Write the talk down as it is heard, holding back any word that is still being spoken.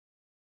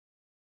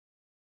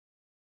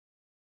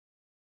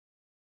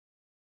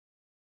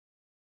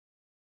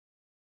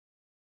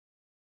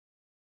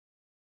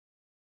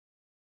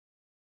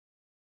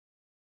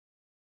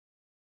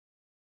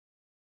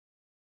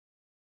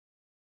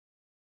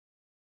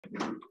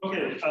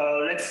Okay,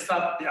 let's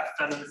start the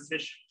afternoon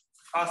session.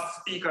 First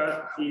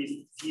speaker is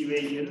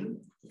Zhiwei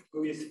Yun,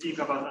 who will speak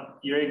about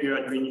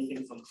irregular Deligne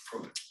Simpson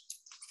problem.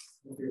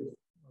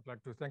 I'd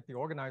like to thank the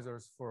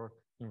organizers for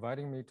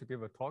inviting me to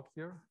give a talk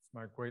here. It's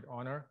my great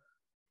honor.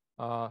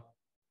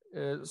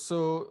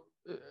 So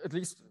at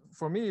least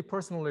for me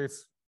personally,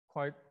 it's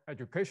quite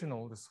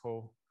educational, this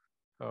whole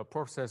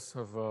process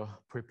of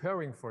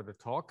preparing for the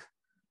talk.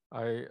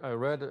 I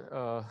read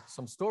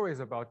some stories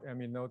about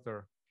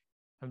Noether,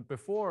 and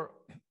before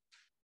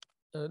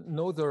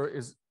Noether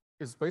is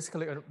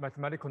basically a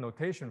mathematical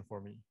notation for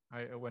me.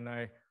 When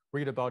I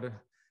read about a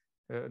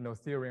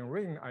Noetherian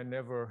ring, I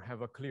never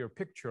have a clear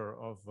picture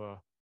of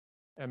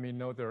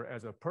Noether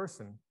as a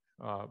person.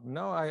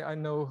 Now I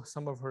know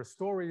some of her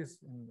stories,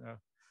 and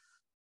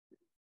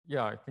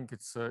yeah, I think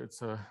it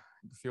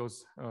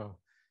feels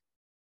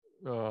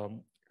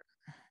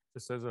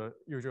just as a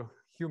usual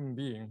human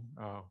being,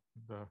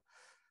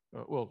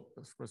 well,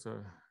 of course,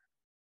 an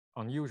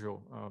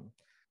unusual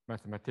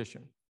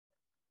mathematician.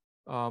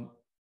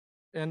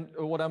 And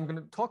what I'm going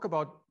to talk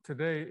about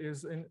today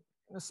is in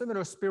a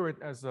similar spirit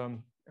as the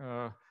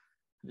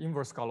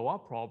inverse Galois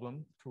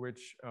problem, to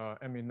which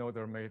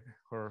Noether made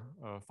her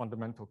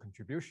fundamental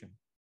contribution.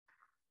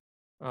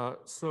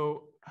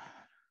 So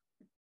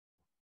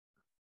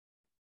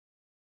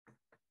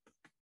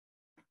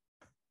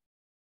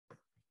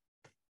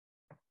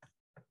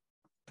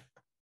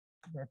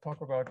I'm going to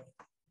talk about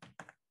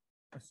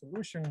a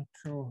solution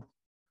to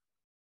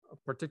a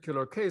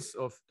particular case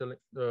of the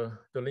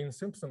Deligne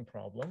Simpson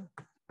problem.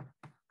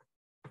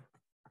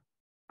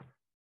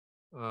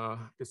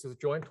 This is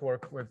joint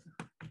work with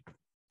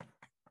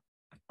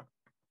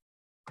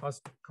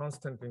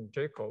Konstantin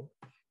Jakob.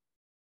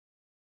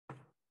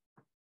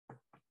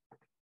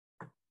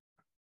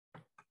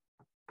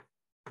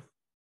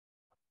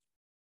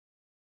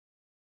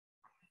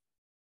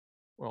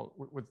 Well,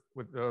 with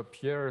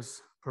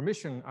Pierre's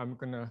permission, I'm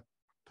going to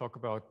talk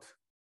about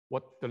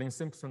what the Deligne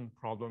Simpson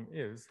problem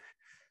is,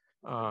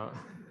 at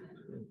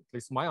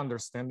least my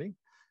understanding.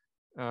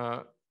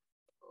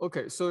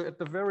 Okay, so at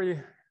the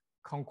very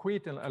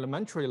concrete and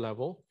elementary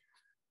level,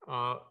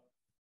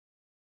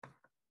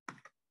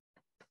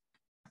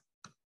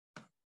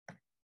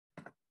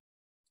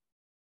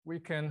 we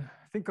can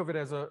think of it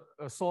as a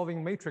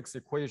solving matrix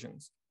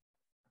equations.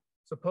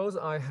 Suppose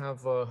I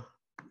have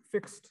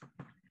fixed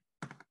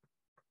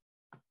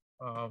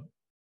a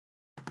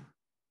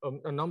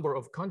number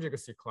of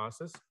conjugacy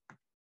classes.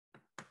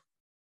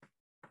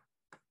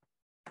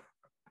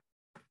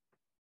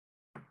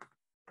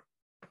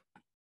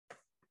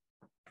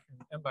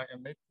 M by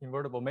M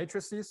invertible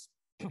matrices.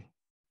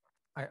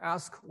 I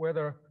ask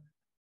whether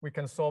we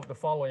can solve the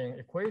following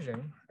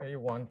equation: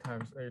 A1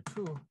 times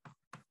A2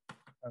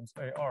 times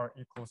AR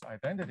equals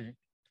identity,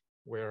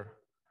 where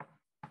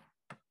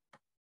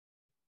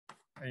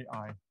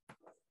AI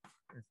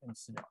is in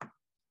CR.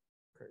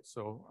 Okay,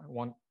 so I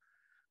want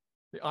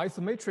the ith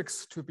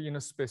matrix to be in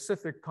a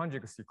specific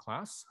conjugacy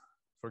class.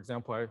 For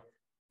example, I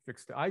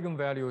fix the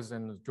eigenvalues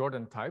in the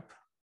Jordan type.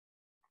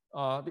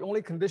 The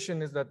only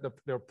condition is that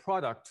their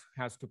product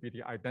has to be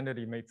the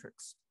identity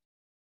matrix.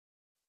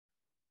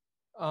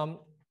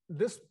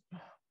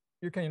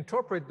 You can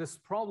interpret this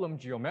problem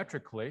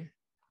geometrically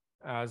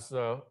as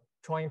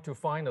trying to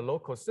find a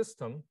local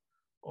system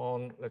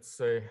on, let's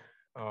say,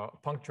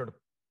 punctured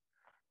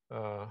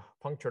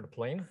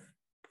plane,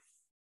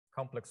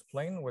 complex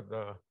plane with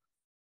the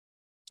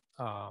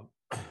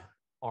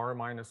R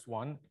minus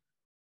one,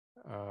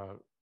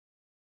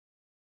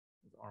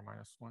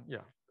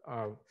 yeah.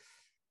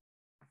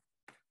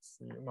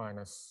 C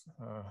minus,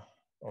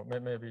 or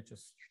maybe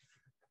just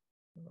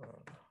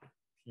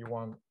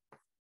P1,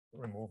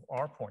 remove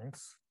R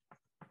points.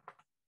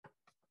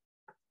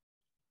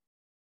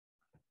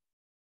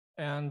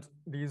 And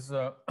these, is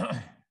that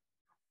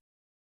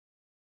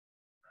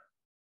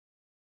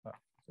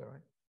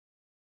right?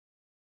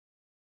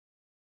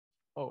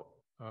 Oh,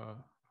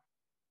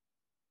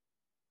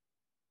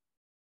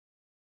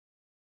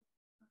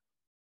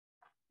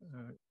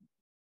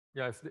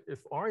 yeah,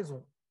 if R is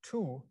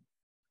 2,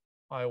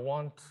 I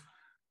want,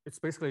 it's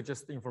basically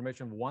just the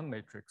information of one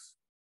matrix.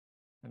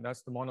 And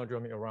that's the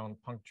monodromy around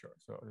puncture.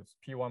 So it's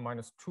P1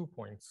 minus 2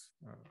 points.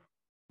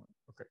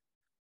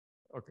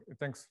 Okay,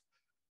 thanks.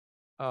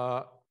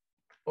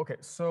 Okay,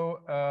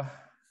 so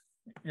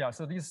yeah,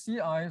 so these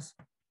CIs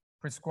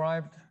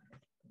prescribed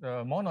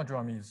the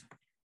monodromies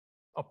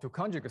up to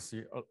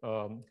conjugacy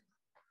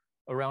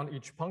around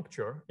each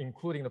puncture,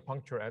 including the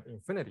puncture at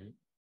infinity.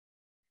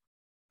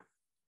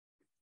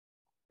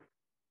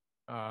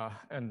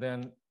 And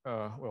then,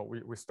 well,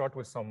 we start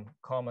with some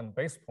common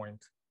base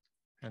point.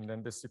 And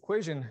then this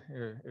equation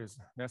is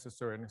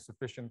necessary and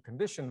sufficient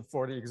condition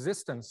for the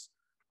existence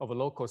of a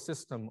local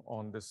system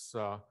on this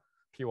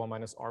P1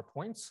 minus R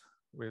points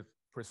with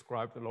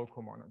prescribed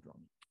local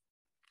monodromy.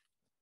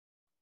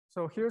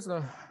 So here's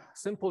a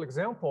simple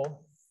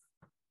example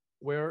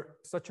where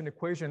such an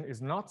equation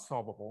is not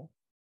solvable.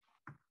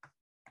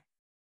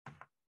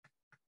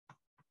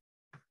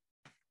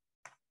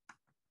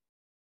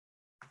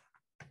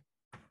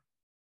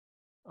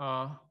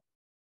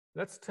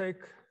 let's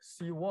take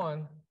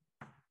C1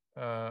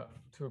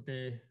 to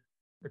be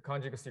the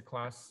conjugacy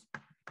class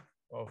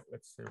of,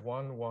 let's say,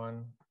 1,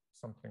 1,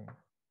 something.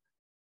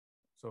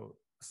 So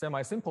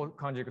semi-simple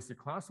conjugacy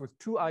class with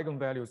 2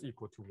 eigenvalues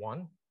equal to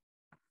 1.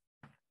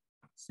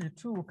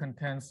 C2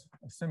 contains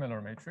a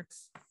similar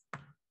matrix.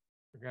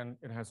 Again,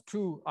 it has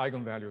 2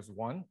 eigenvalues,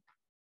 1.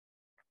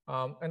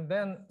 And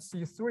then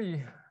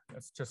C3,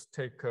 let's just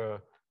take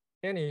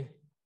any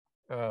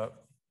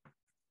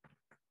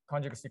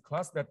conjugacy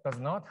class that does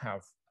not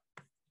have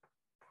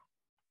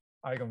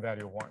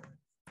eigenvalue 1.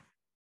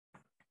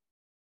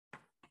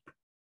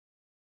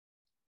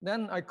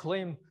 Then I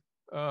claim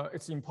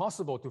it's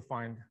impossible to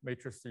find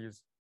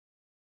matrices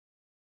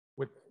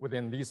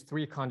within these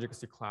 3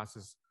 conjugacy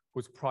classes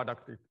whose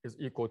product is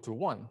equal to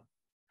 1.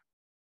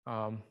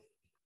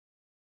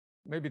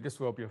 Maybe this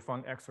will be a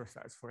fun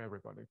exercise for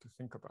everybody to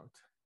think about.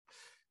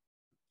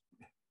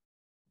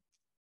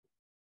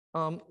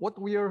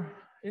 What we are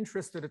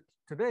interested in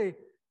today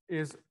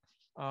is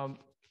a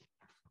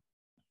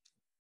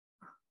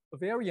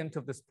variant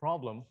of this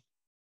problem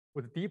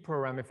with deeper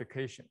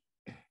ramification.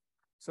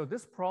 So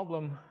this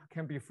problem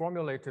can be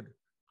formulated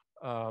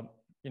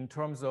in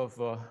terms of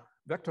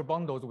vector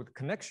bundles with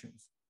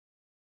connections.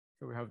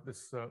 So we have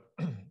this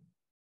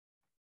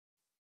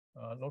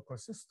local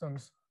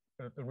systems,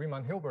 the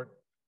Riemann-Hilbert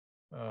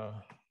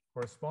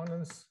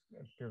correspondence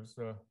that gives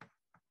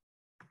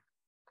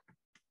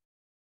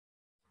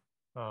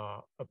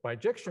a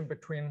bijection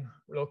between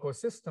local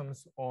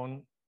systems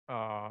on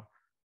a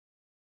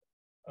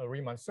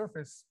Riemann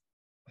surface.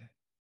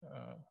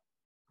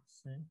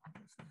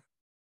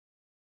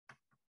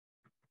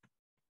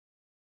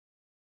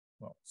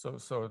 Well,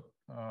 so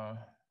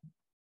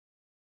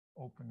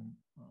open.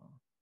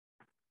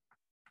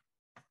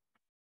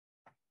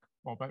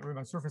 Well, by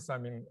Riemann surface, I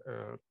mean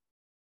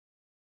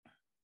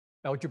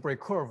algebraic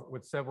curve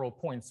with several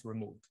points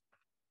removed.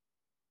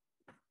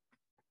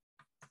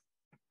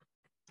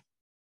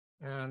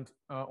 And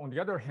on the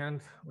other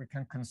hand, we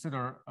can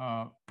consider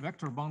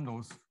vector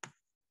bundles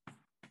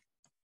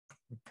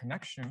with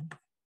connection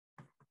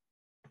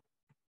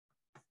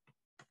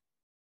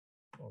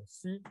on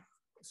C.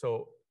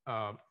 So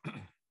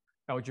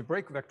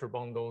algebraic vector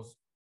bundles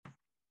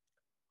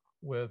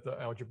with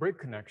algebraic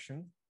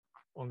connection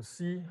on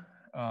C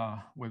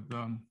with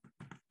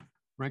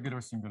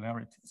regular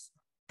singularities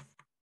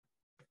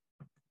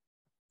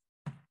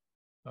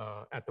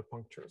at the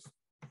punctures.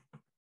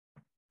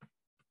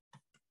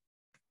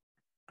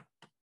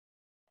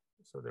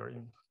 So they're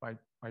in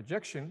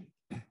bijection.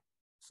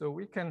 So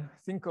we can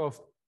think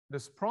of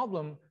this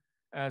problem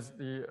as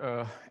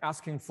the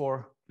asking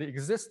for the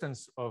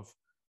existence of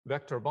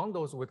vector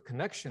bundles with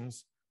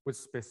connections with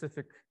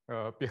specific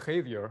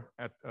behavior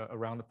at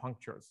around the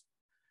punctures.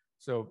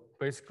 So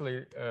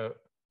basically,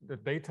 the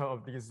data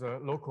of these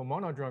local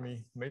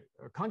monodromy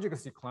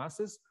conjugacy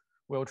classes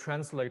will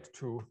translate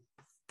to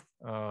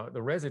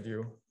the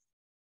residue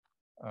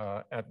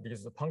at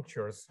these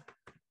punctures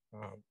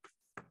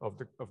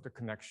of the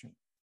connection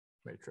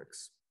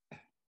matrix.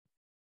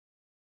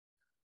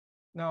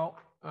 Now,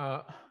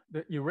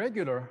 the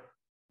irregular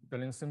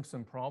Deligne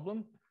Simpson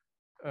problem,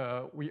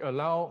 we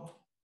allow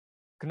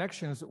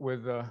connections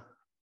with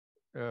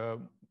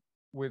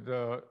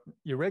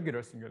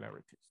irregular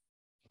singularities.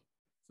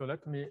 So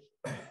let me.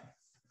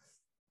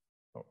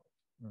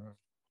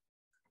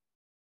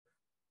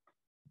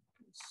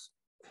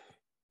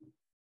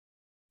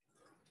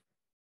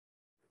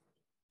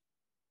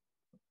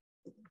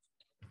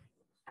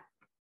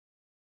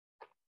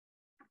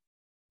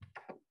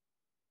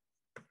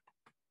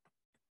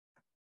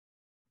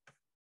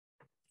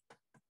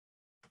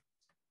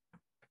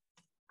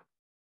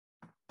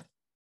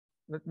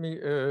 Let me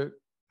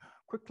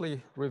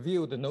quickly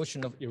review the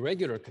notion of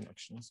irregular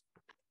connections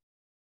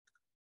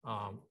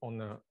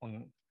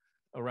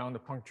around the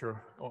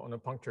puncture or on a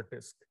puncture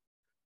disk.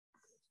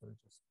 So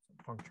just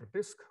a puncture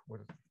disk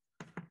with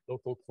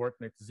local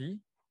coordinate z.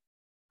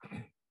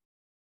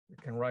 We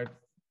can write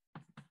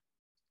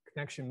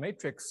connection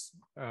matrix.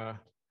 So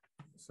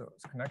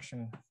its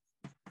connection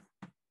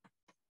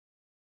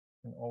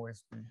can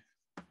always be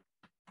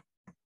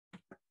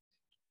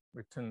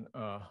written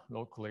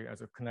locally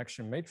as a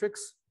connection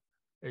matrix,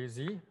 AZ.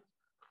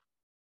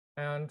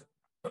 And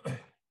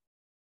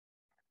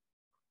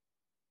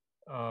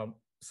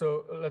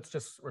so let's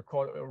just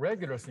recall a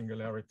regular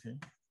singularity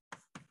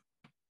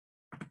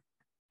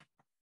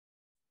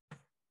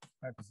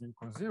at z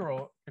equals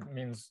 0. It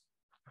means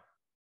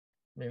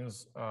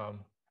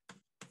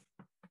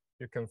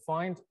you can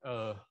find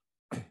a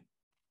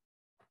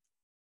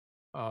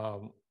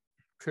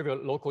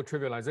local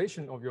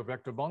trivialization of your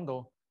vector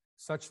bundle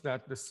such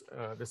that this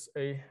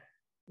AZ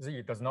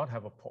does not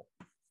have a pole.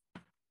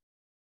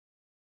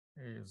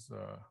 A is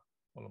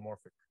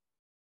holomorphic.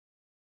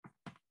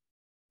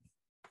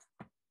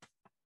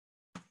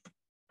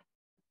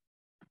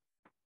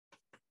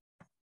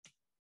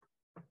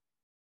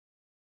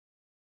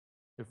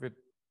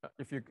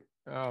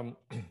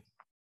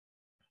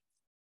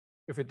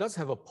 If it does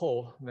have a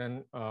pole,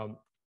 then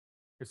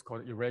is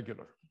called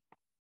irregular.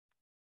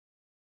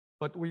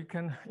 But we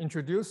can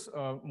introduce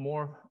a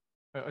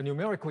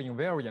numerical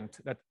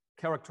invariant that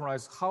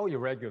characterizes how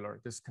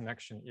irregular this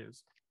connection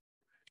is.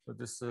 So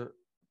this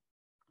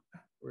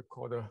we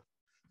call the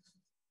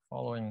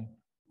following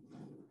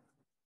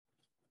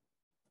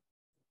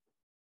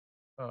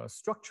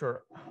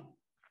structure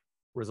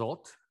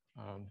result,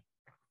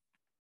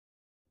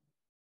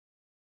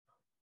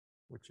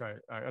 which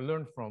I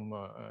learned from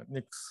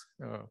Nick's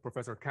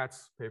Professor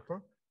Katz's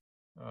paper.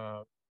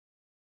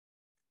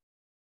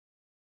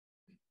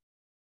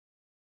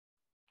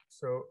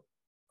 So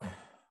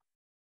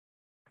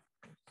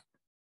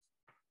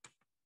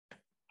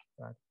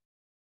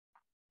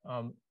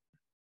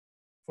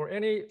for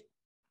any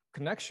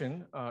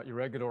connection,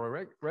 irregular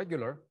or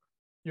regular,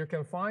 you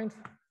can find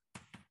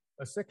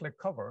a cyclic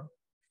cover.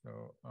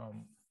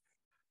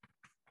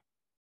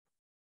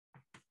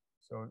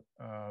 So,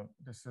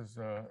 this is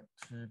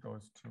T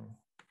goes to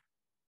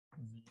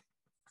Z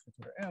to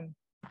the M,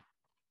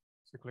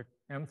 cyclic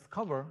mth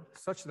cover,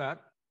 such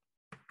that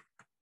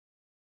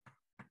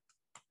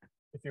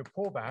if you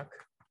pull back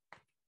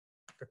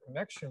the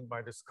connection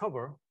by this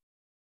cover,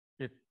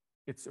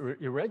 its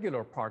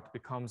irregular part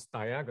becomes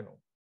diagonal.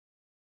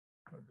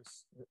 So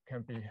this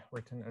can be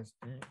written as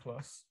D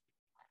plus,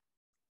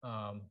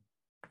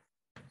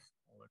 let's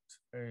call it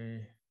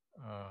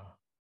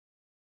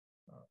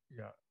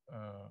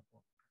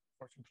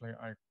fortunately,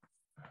 I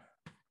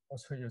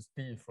also use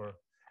D for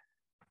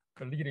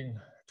the leading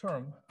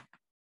term.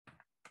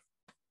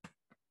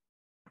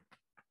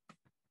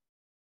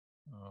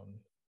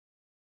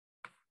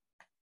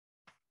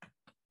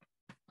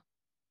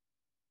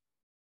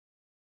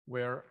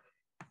 Where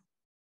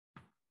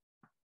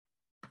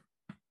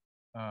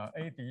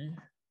AD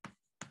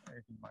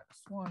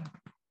minus 1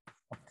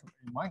 up to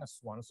A minus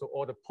 1, so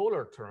all the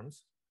polar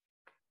terms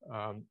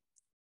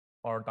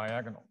are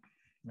diagonal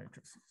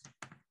matrices.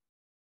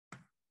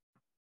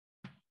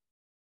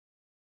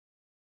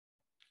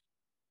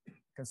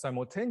 You can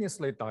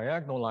simultaneously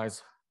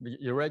diagonalize the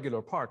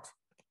irregular part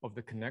of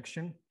the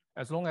connection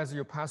as long as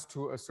you pass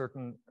to a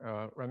certain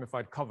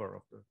ramified cover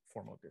of the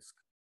formal disk.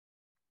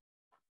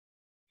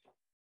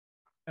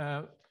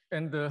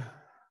 And the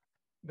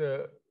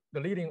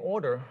leading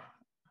order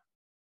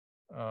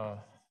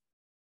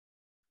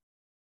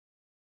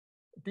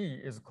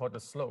D is called the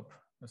slope.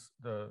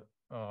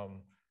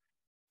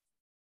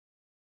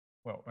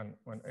 Well,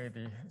 when AD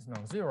is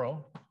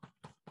non-zero,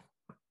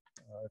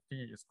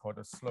 D is called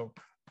the slope,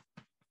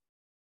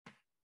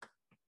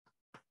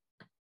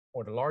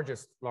 or the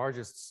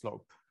largest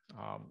slope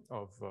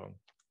of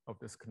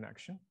this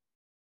connection.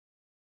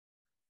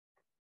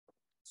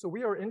 So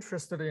we are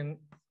interested in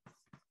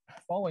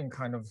following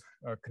kind of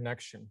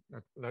connection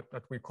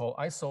that we call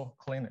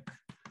isoclinic.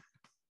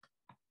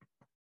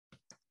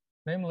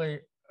 Namely,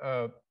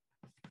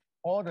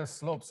 all the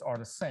slopes are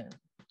the same.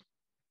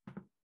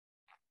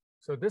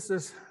 So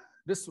this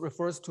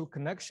refers to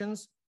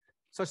connections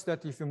such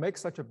that if you make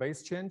such a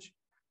base change,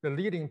 the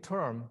leading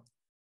term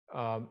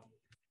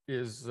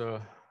is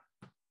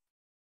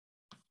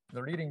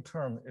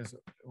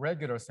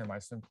regular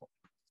semi-simple.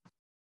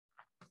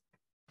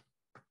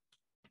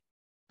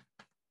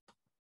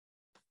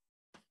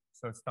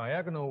 So it's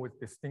diagonal with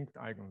distinct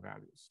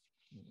eigenvalues.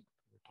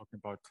 We're talking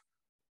about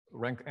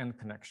rank n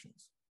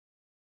connections.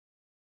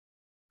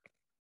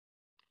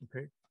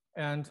 Okay,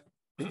 and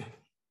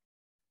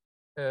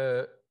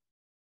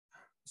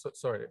so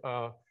sorry.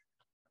 I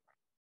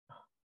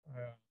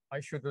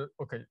should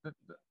okay.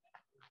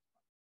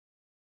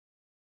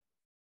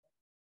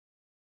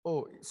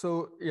 Oh,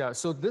 so yeah.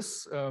 So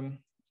this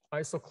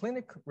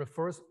isoclinic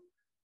refers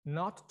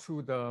not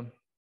to the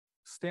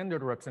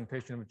standard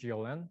representation of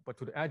GLN, but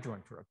to the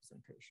adjoint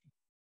representation.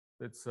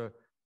 It's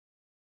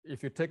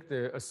if you take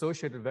the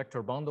associated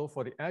vector bundle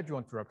for the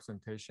adjoint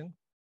representation,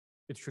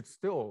 it should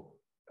still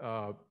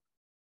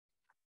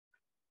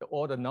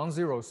all the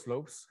non-zero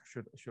slopes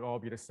should all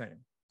be the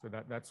same. So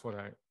that's what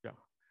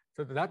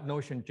So that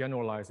notion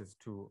generalizes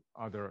to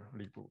other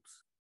Lie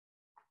groups.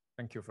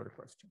 Thank you for the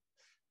question.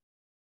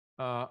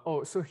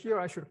 So here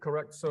I should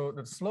correct. So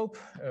the slope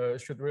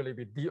should really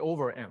be D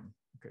over M.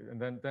 Okay,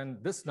 and then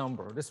this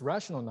number, this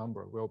rational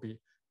number, will be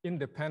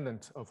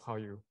independent of how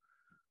you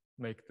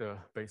make the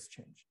base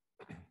change.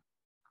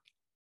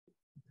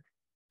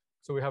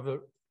 So we have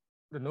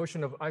the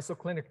notion of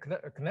isoclinic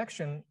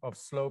connection of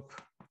slope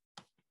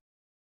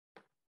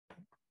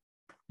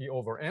D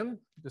over M.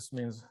 This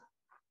means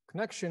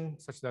connection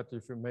such that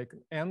if you make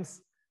an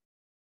mth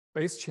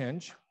base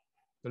change,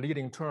 the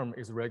leading term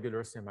is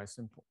regular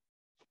semi-simple.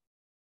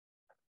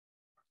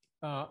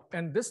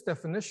 And this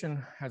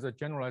definition has a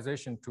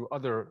generalization to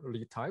other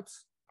Lie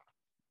types.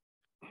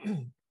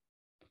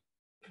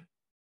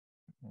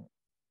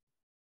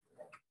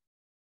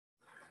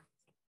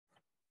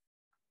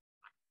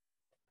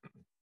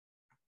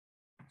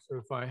 So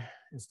if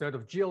instead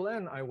of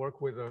GLN, I work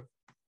with a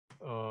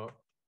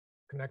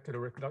connected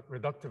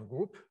reductive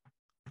group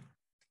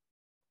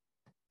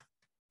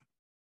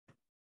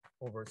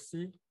over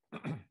C.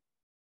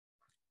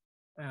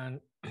 And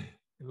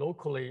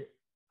locally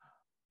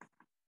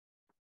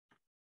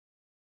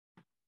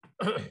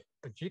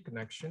a G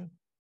connection,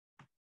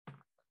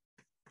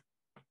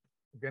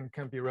 again,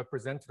 can be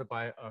represented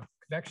by a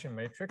connection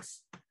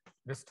matrix.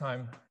 This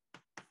time,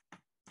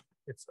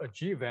 it's a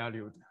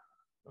G-valued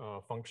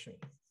function.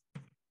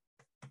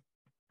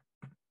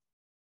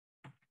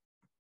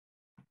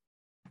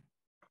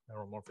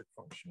 Meromorphic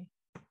function.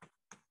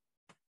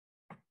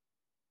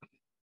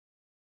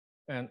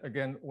 And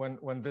again,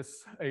 when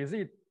this AZ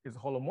is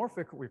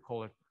holomorphic, we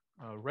call it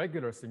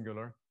regular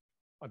singular.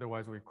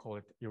 Otherwise, we call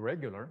it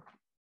irregular.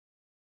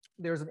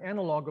 There's an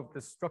analog of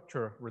this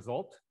structure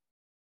result.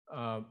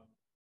 When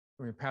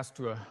we pass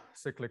to a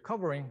cyclic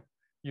covering,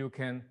 you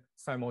can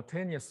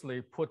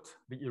simultaneously put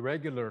the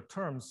irregular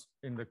terms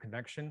in the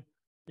connection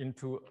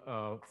into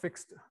a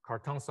fixed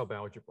Cartan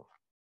subalgebra.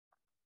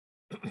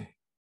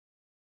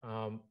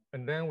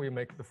 And then we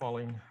make the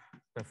following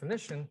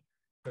definition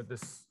that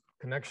this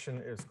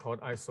connection is called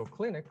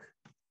isoclinic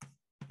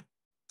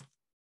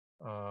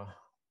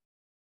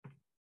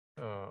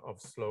of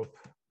slope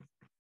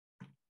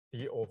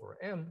d over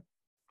m.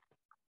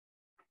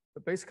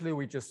 But basically,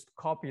 we just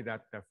copy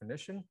that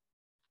definition.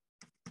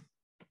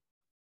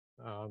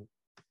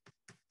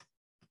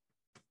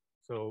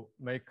 So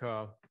make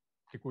a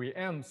degree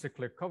m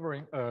cyclic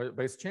covering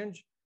base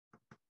change.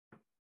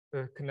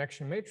 The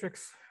connection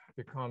matrix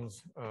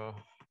becomes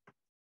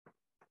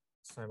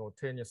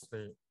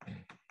simultaneously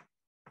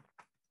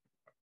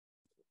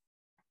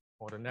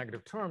all the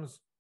negative terms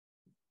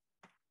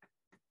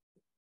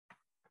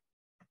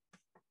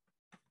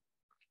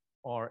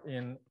are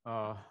in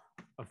a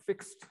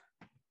fixed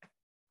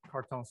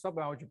Cartan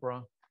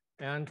subalgebra,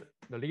 and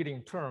the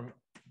leading term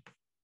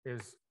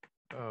is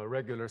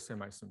regular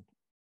semi-simple.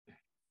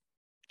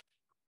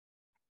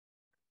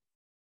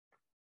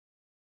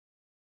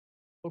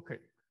 Okay,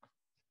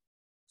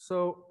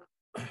 so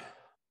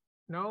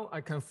now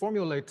I can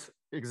formulate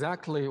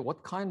exactly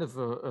what kind of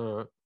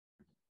a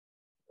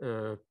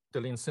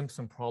Deligne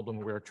Simpson problem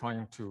we're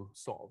trying to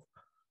solve.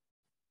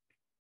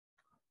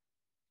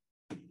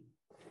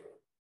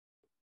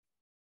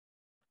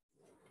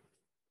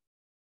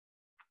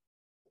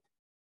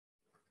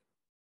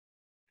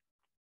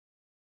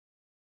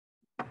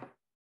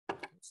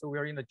 So we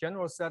are in the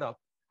general setup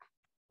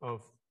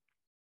of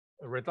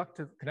a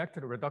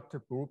connected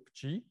reductive group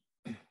G.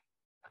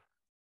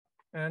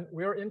 And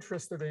we are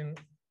interested in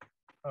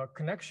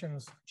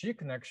connections, G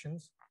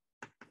connections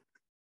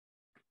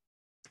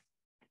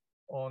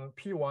on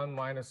P1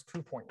 minus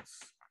 2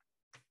 points.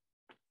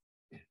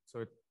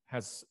 So it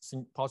has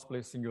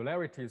possibly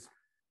singularities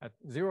at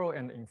 0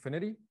 and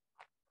infinity.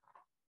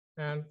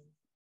 And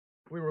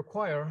we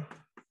require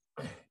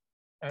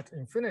at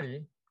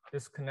infinity,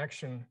 this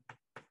connection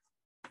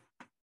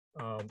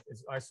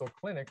is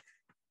isoclinic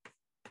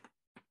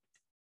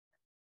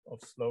of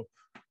slope,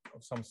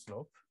 of some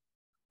slope,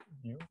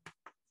 u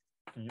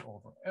d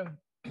over m,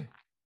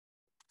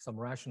 some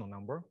rational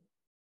number,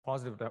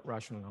 positive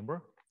rational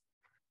number.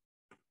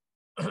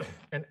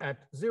 And at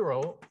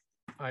 0,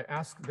 I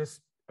ask this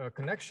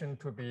connection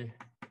to be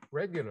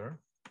regular,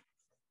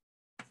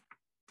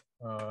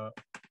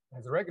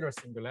 has regular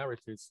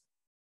singularities,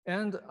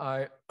 and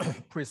I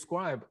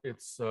prescribe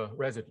its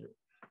residue.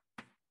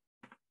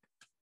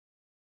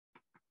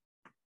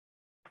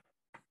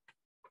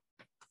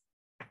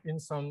 In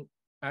some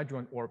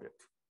adjoint orbit.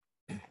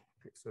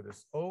 Okay, so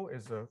this O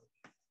is a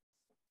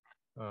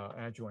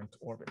adjoint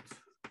orbit.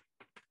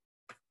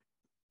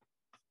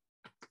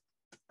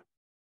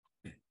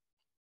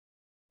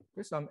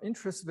 Okay, so I'm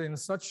interested in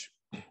such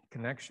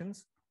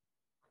connections,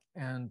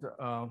 and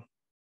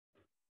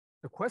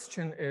the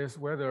question is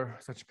whether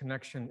such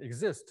connection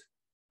exists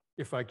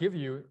if I give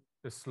you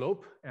the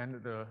slope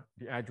and the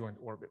adjoint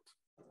orbit.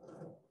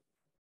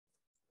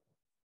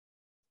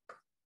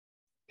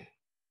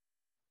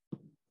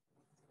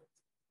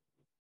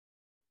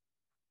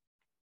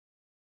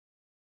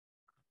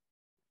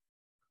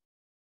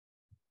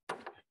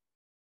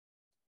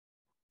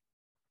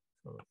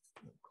 So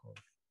let's call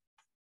it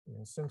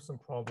the Simpson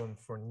problem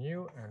for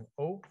nu and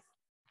O.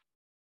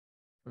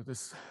 So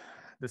this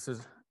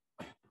is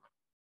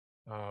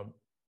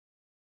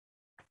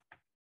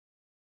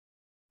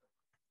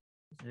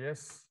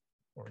yes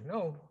or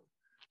no.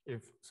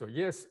 If so,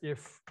 yes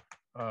if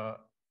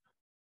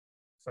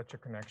such a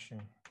connection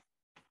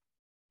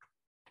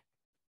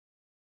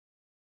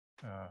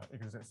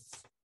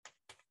exists.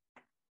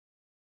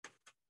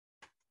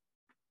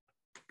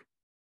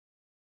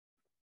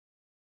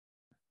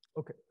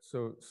 Okay,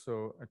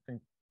 so I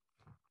think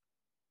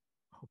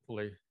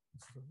hopefully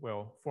this is a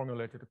well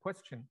formulated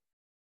question.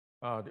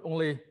 The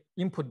only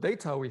input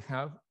data we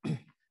have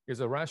is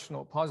a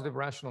positive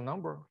rational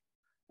number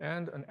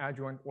and an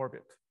adjoint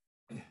orbit.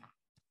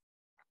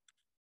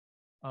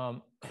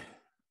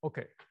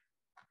 Okay,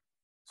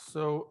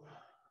 so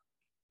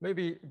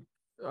maybe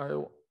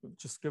I'll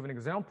just give an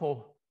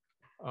example,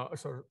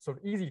 sort of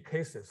easy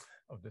cases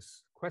of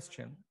this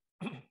question.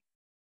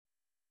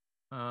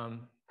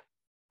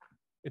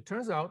 It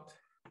turns out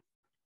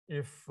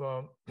if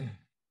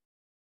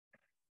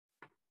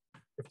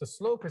if the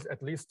slope is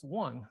at least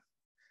 1,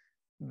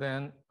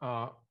 then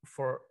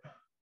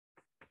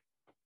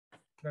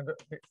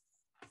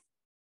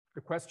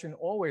the question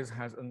always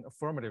has an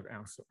affirmative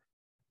answer.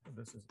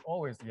 This is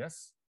always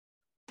yes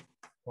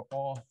for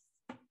all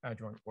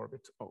adjoint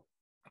orbit O.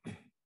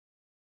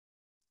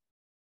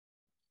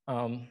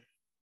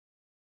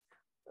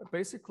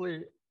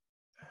 Basically,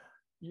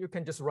 you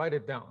can just write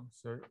it down.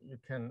 So you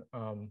can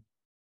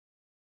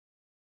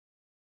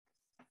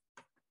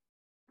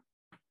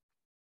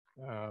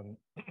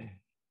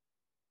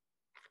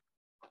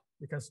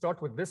you can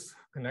start with this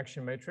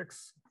connection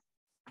matrix.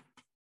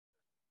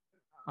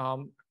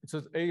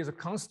 So A is a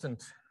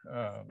constant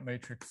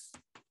matrix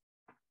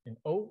in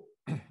O.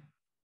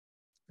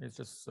 It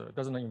just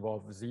doesn't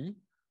involve Z.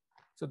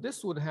 So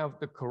this would have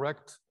the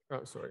correct,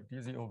 sorry,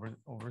 dz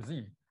over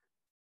Z.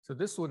 So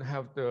this would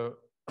have the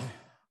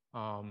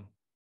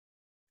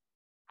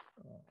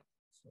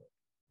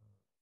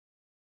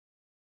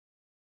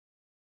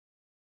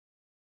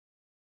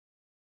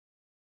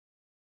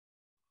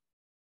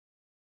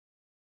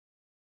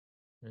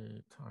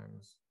A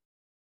times.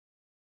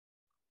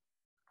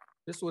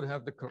 This would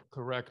have the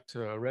correct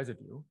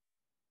residue.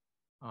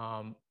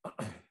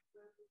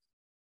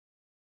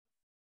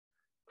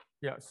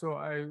 Yeah, so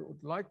I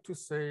would like to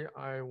say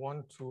I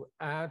want to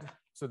add,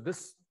 so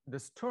this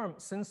term,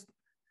 since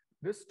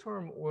this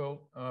term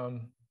will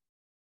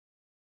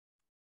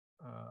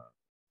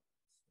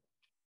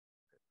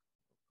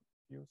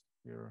use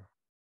here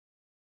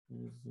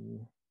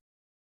easy.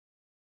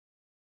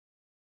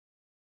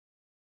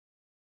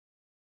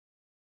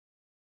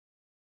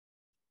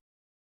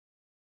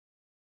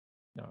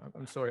 No,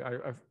 I'm sorry,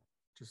 I've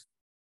just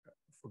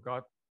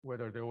forgot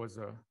whether there was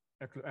a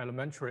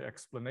elementary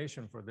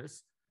explanation for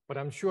this, but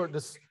I'm sure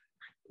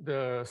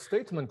the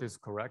statement is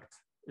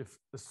correct. If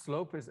the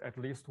slope is at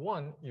least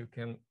 1, you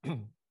can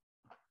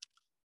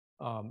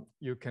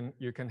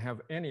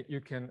have any,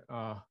 you can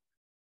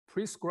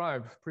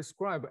prescribe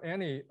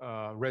any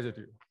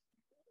residue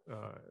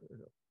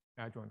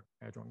adjoint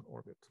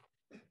orbit.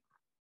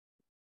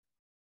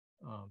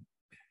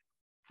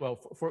 Well,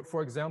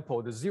 for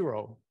example, the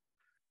 0.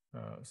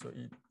 So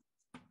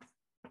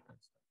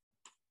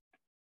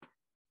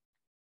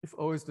if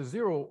O is the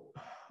 0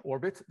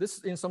 orbit, this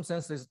in some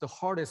sense is the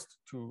hardest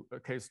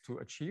case to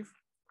achieve.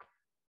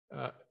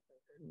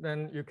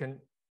 Then you can,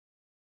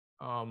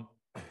 okay,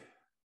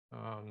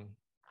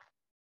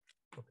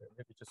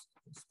 maybe just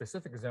a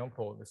specific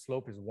example, the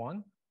slope is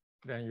 1,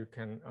 then you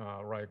can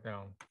write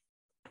down.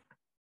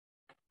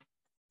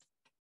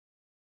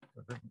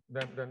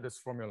 Then this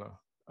formula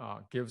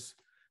gives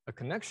a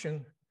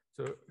connection.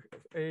 So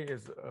A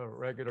is a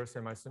regular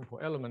semi-simple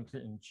element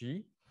in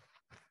G.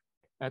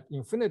 At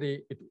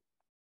infinity,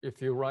 if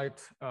you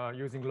write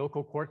using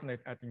local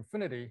coordinate at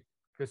infinity,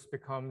 this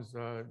becomes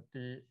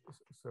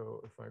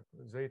so if I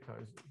put zeta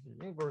is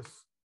the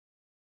inverse,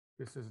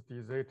 this is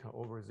d zeta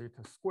over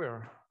zeta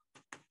square.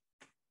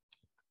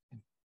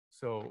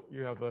 So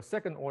you have a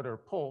second order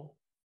pole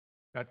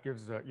that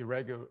gives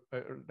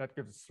that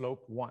gives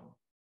slope 1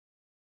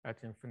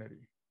 at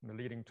infinity. And the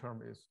leading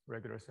term is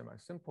regular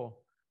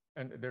semi-simple,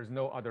 and there's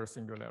no other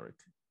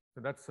singularity.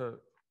 So that's a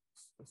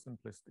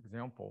simplest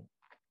example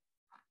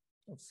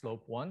of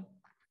slope 1.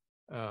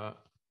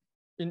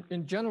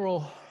 In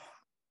general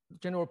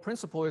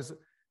principle is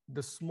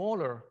the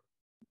smaller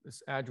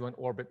this adjoint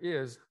orbit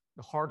is,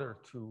 the harder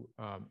to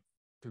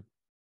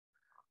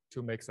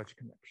make such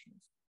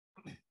connections.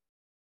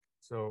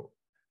 So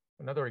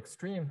another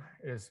extreme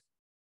is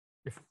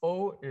if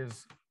O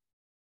is,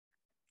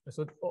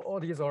 so all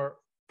these are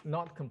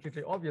not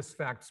completely obvious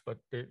facts, but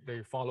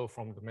they follow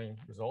from the main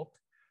result.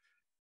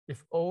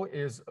 If O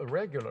is a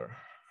regular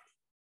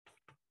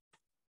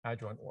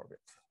adjoint orbit,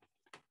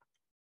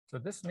 so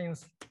this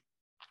means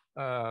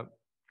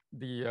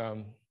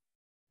the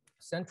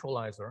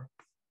centralizer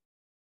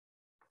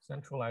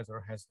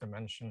has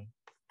dimension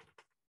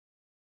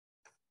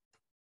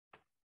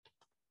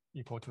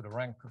equal to the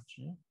rank of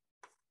G.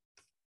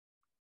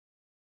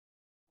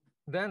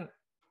 Then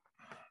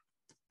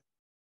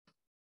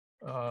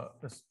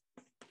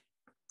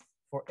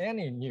for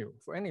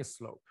any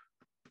slope,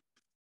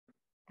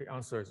 the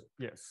answer is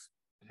yes.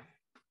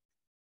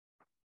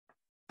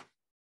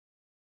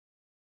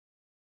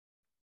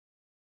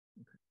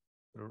 Okay.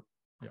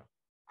 Yeah.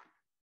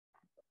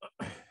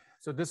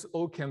 So this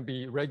O can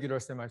be regular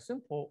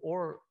semi-simple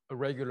or a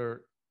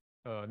regular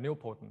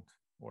nilpotent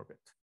orbit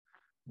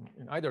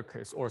in either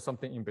case, or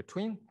something in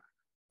between,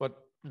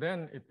 but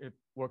then it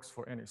works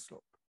for any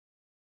slope.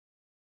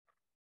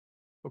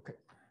 Okay,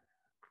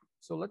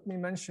 so let me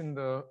mention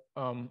the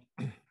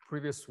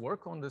previous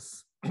work on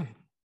this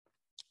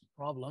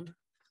problem,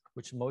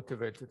 which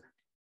motivated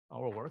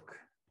our work.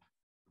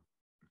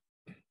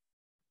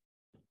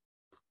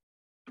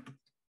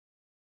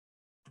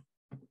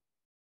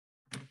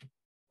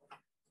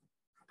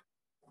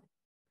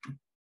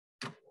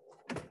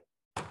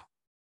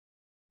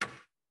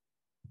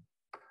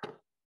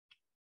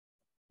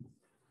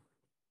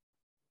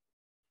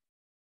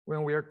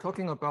 when we are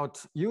talking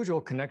about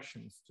usual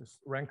connections, just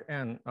rank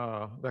n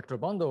vector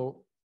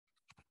bundle,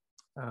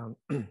 find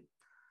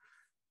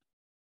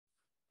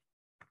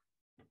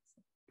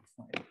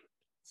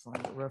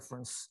a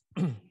reference.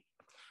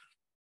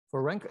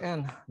 For rank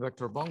n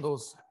vector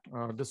bundles,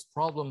 this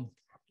problem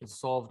is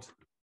solved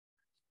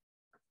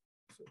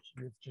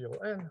with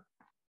GON.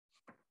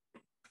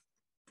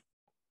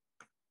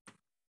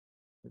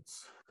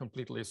 It's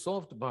completely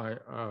solved by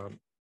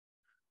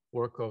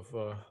work of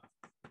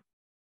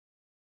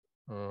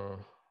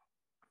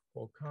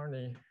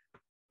Polkarny,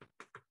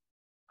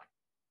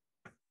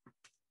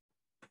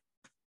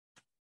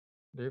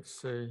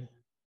 Livesey,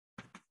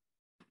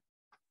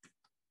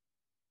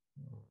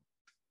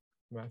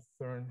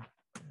 Noetherian,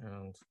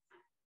 and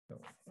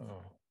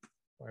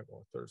 5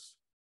 authors.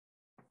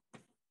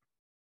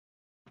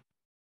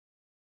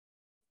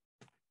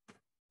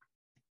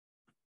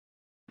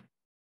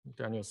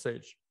 Daniel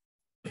Sage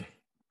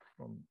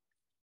from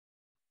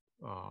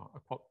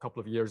a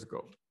couple of years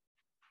ago.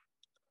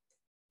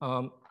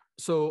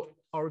 So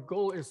our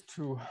goal is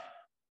to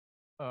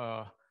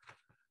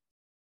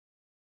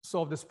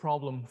solve this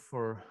problem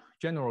for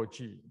general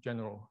G,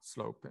 general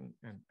slope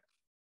and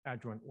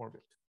adjoint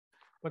orbit.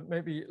 But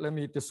maybe let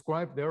me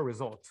describe their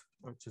result,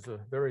 which is a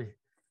very,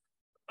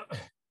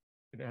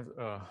 it has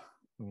a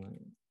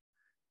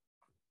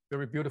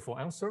very beautiful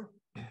answer.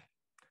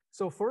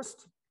 So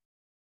first,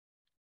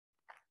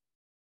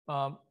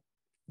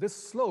 this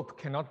slope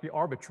cannot be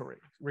arbitrary,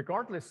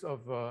 regardless of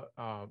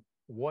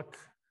what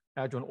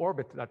adjoint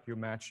orbit that you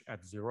match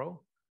at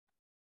 0.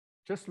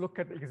 Just look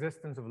at the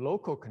existence of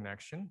local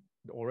connection.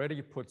 It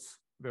already puts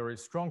very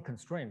strong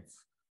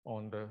constraints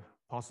on the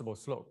possible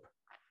slope.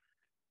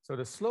 So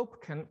the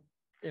slope can,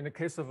 in the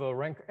case of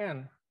rank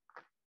n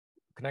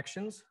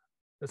connections,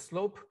 the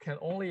slope can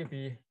only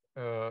be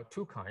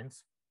 2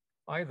 kinds.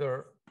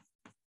 Either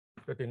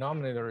the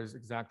denominator is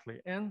exactly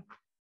n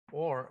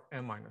or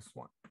n minus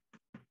 1.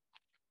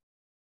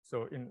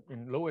 So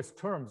in lowest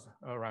terms,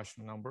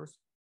 rational numbers,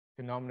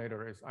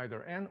 denominator is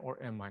either n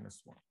or n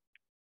minus 1.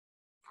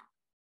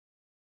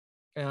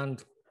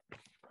 And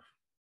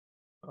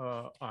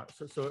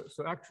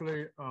so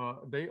actually,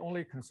 they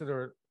only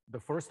consider the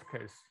first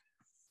case.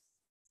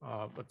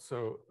 But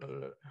so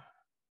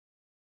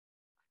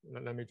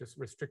let me just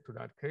restrict to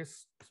that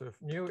case. So if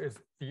nu is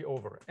d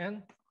over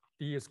n,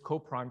 d is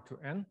co-prime to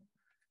n,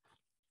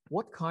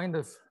 what kind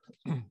of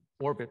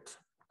orbit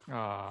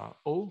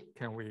O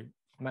can we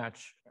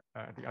match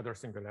the other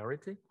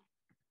singularity?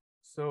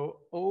 So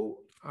O,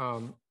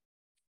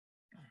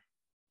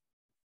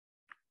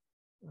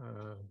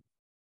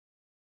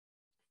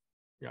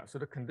 yeah, so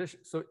the condition,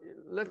 so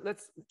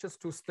let's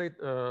just to state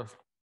a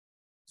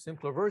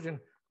simpler version,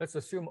 let's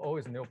assume O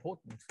is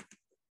nilpotent.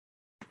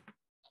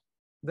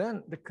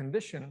 Then the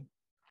condition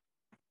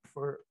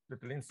for the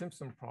Deligne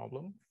Simpson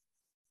problem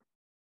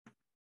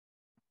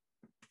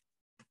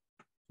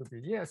to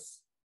be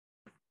yes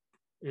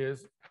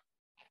is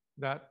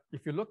that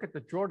if you look at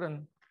the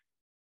Jordan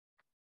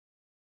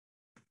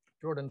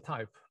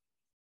type,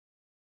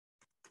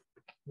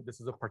 this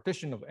is a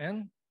partition of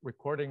n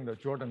recording the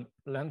Jordan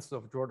lengths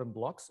of Jordan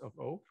blocks of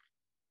O.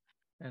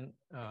 And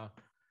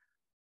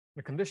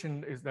the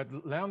condition is that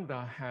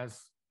lambda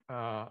has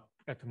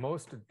at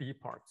most d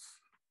parts.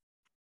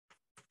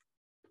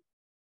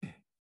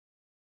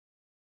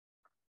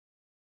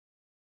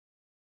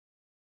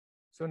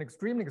 So an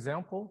extreme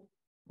example,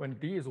 when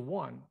d is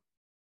 1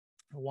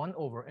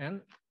 over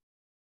n,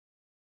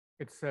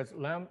 it says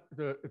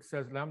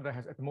lambda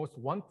has at most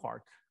 1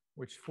 part,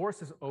 which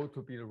forces O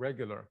to be the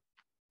regular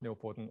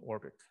nilpotent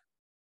orbit.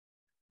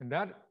 And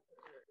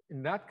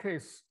in that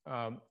case,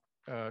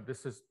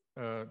 this is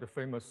the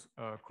famous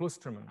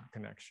Klusterman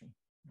connection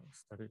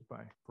studied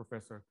by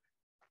Professor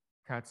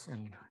Katz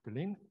and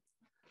Deligne.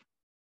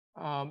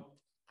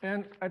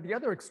 And at the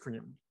other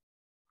extreme,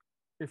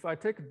 if I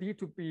take d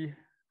to be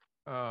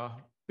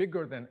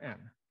bigger than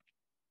n,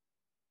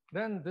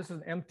 then this is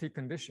an empty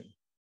condition.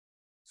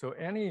 So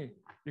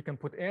you can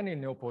put any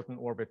nilpotent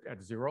orbit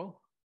at 0.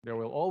 There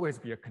will always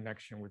be a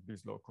connection with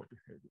these local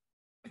behavior.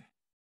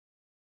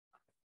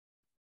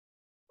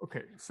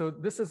 Okay, so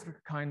this is the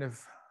kind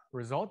of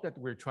result that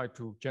we try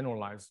to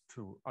generalize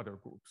to other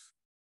groups.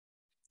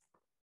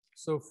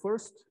 So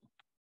first,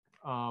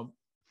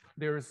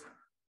 there's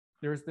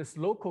this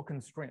local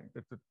constraint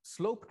that the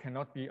slope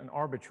cannot be an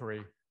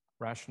arbitrary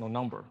rational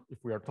number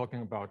if we are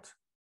talking about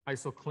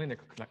isoclinic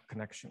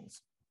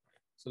connections.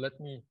 So let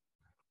me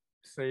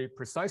say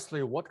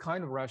precisely what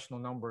kind of rational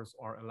numbers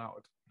are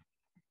allowed.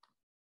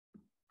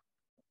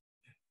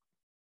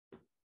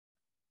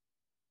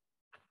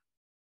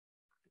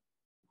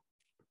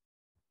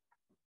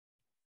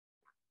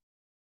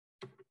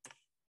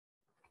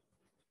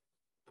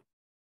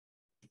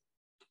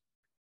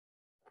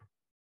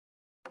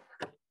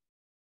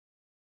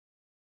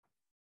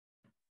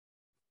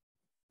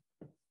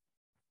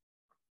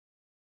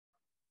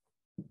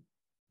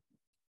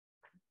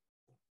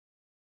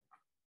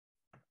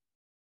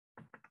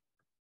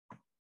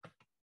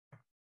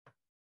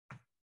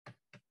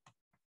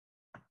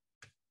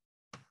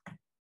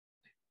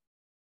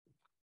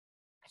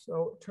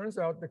 So it turns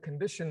out the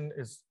condition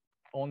is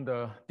on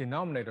the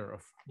denominator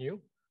of mu.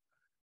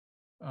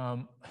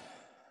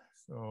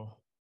 So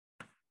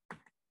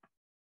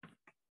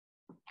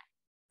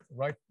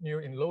write mu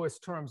in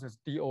lowest terms as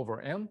d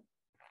over m.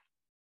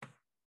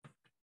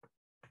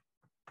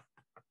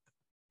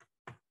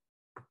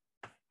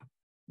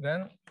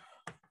 Then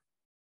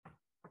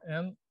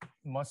m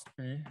must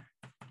be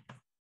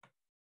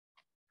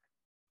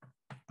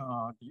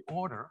the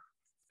order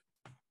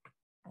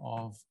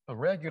of a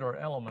regular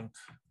element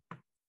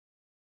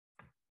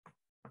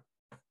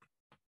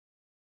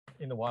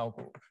in the while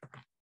group.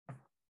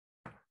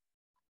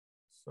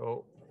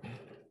 So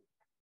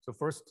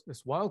first,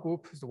 this while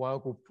group is the while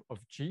group of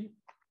G.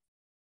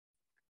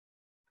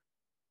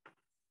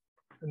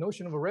 The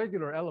notion of a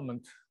regular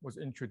element was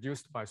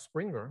introduced by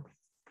Springer.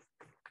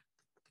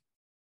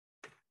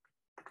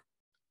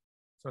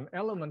 So an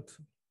element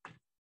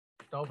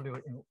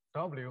W in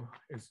W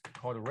is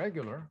called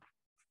regular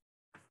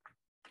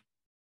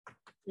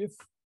if,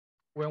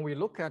 when we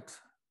look at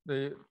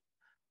the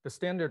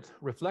standard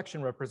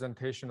reflection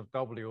representation of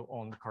W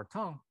on the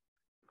Cartan,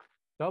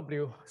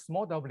 W,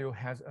 small w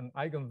has an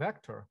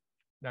eigenvector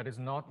that is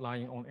not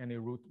lying on any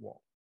root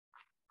wall.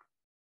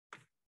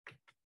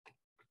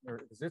 There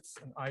exists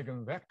an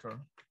eigenvector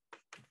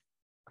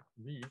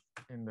V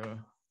in the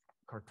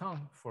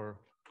Cartan for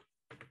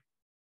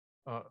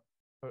a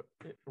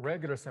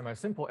regular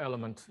semi-simple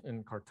element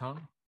in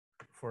Cartan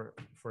for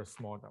a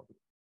small w.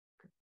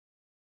 Okay.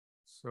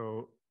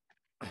 So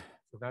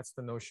that's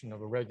the notion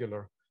of a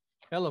regular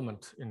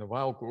element in the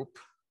while group.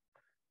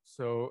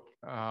 So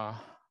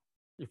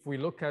if we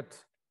look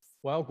at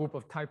while group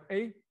of type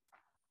A,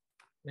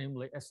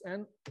 namely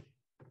Sn,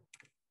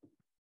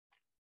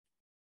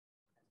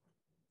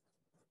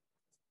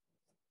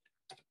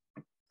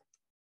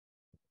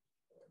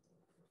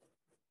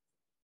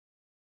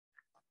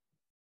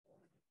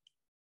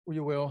 we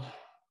will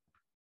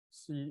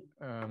see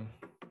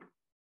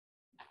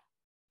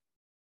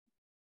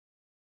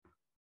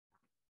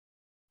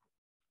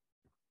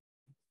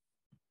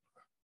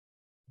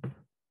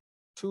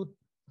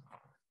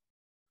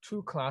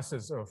two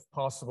classes of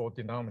possible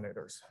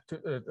denominators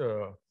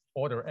to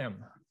order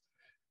m.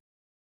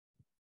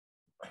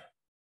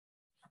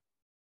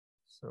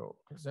 So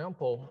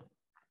example,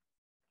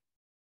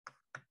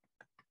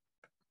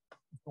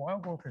 if the while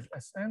group is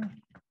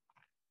Sn,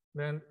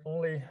 then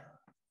only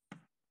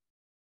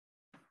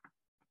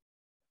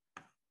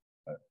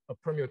a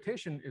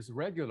permutation is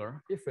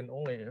regular if and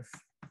only if,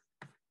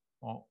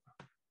 well,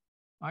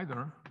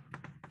 either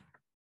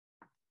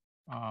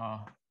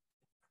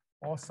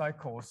all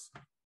cycles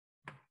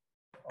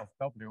of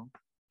W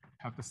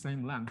have the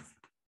same length.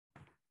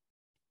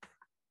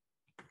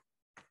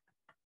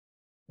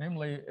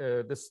 Namely,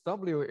 this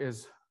W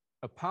is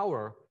a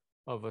power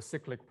of a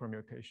cyclic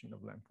permutation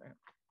of length n.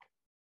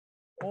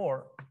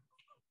 Or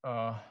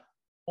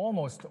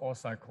almost all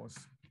cycles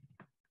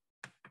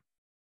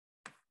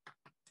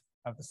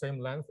have the same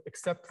length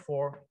except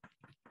for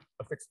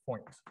a fixed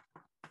point.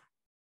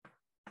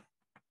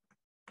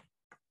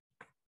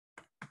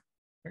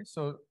 Okay,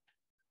 so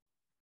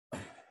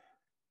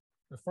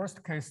the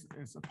first case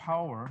is a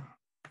power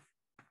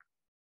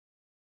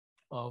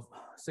of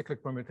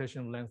cyclic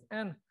permutation of length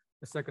n.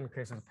 The second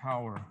case is a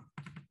power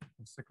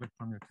of cyclic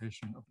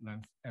permutation of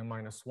length n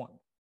minus 1.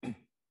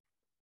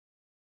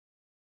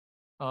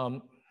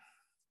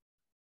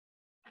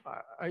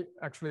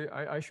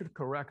 I should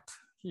correct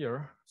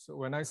here. So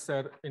when I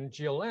said in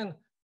GLN,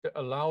 the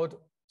allowed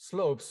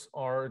slopes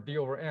are d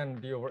over n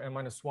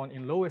minus 1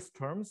 in lowest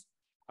terms,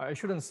 I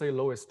shouldn't say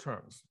lowest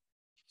terms.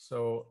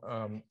 So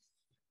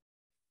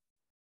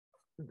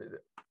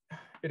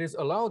it is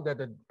allowed that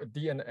the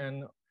d and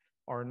n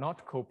are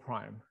not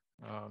co-prime.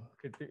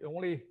 The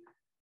only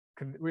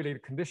really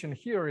condition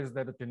here is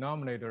that the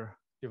denominator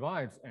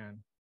divides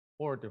n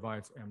or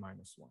divides n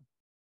minus 1.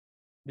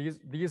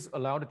 These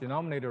allowed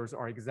denominators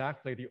are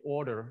exactly the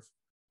orders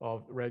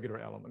of regular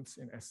elements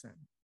in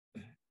Sn.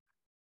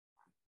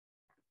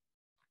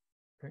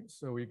 Okay,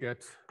 so we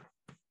get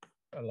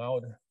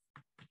allowed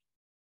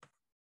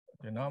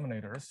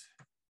denominators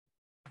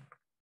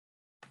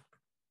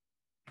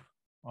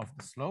of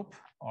the slope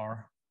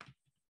are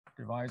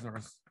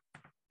divisors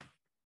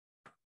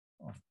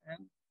of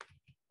n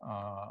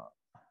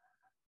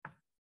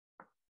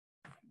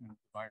and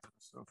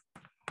divisors of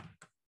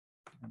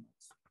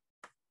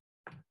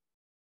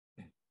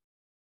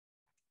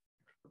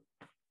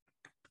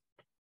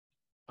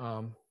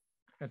n.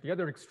 At the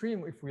other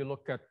extreme, if we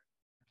look at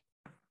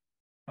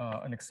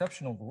an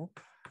exceptional group,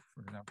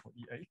 for example,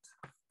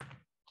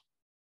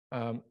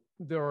 E8,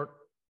 there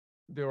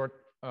are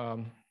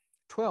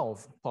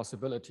 12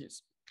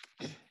 possibilities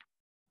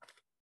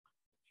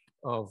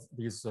of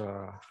these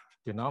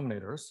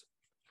denominators.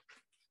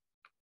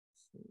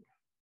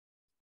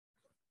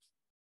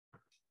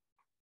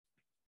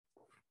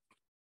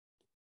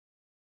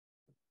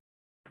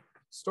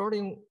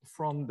 Starting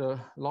from the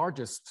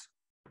largest,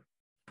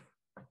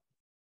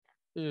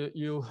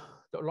 the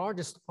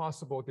largest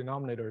possible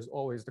denominator is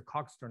always the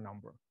Coxeter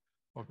number.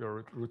 of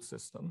your root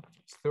system.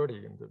 It's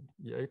 30 in the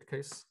E8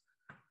 case,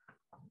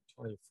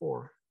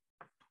 24,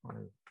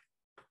 20.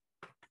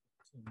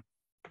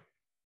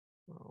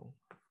 Well,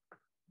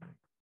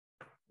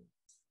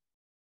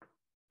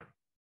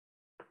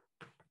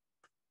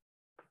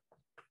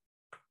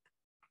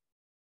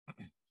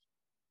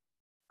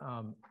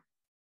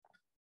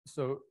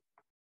 so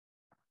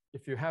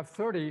if you have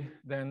 30,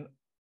 then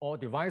all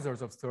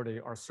divisors of 30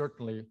 are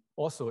certainly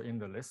also in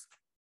the list.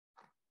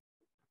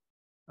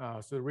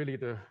 So really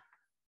the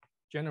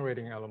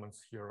generating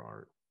elements here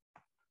are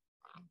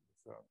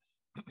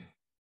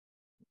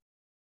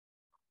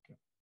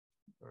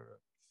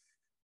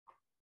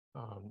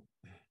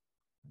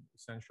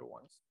essential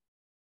ones.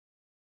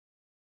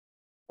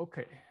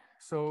 Okay,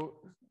 so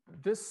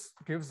this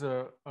gives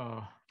the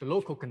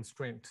local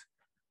constraint.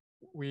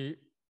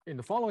 In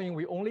the following,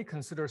 we only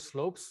consider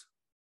slopes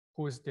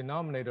whose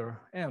denominator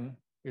m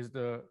is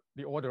the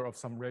order of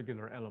some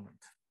regular element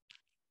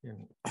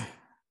in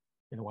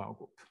a Weil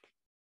group.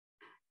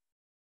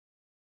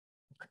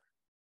 Okay.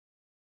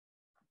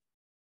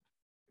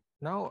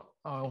 Now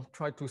I'll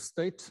try to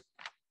state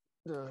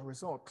the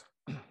result.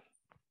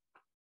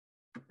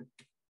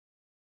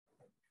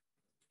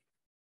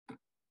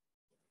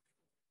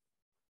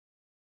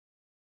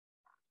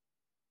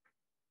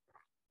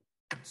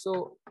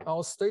 So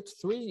I'll state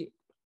three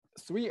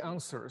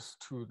answers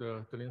to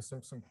the Deligne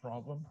Simpson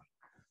problem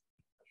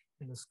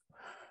in this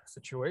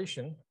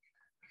situation.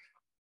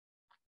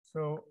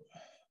 So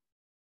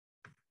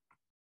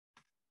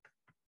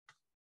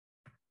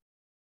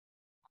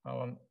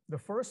the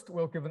first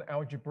will give an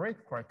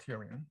algebraic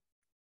criterion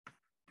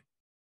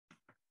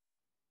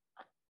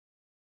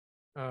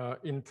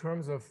in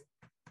terms of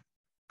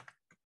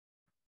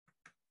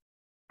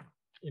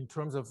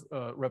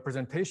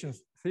representation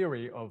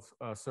theory of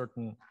a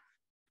certain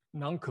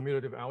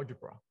non-commutative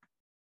algebra.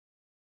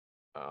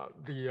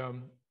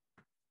 The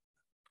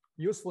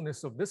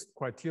usefulness of this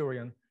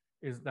criterion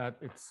is that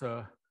it's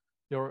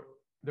there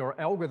are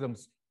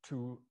algorithms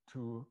to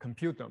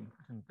compute them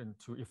and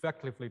to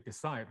effectively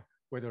decide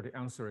whether the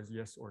answer is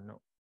yes or no.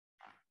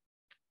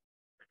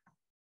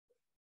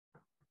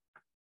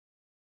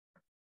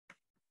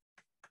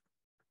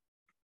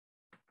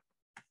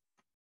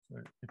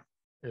 So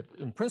it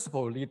in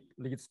principle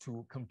leads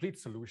to complete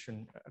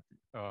solution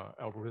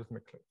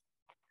algorithmically.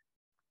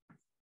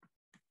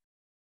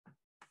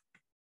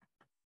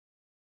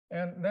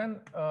 And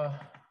then I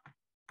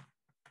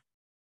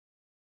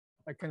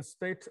can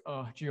state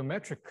a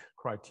geometric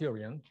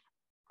criterion.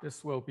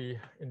 This will be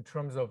in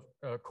terms of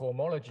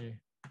cohomology,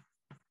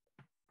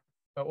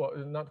 well,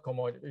 not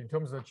cohomology, in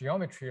terms of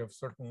geometry of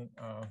certain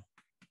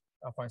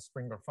affine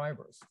Springer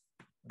fibers.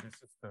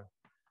 This is the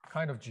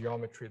kind of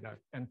geometry that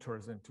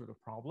enters into the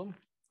problem.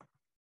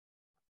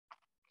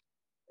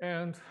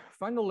 And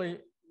finally,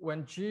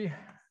 when G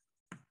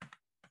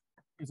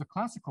is a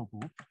classical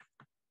group,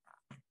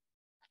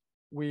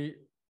 we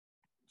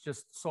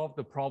just solve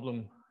the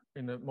problem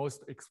in the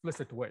most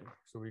explicit way.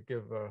 So we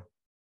give a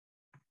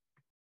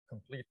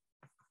complete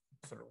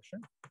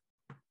solution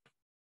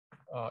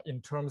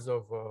in terms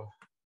of,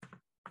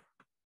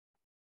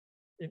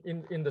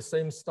 in the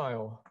same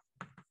style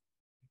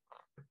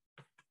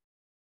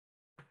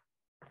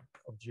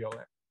of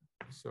GLN.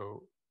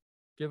 So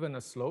given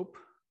a slope,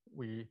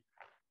 we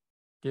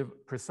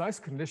give precise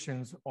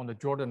conditions on the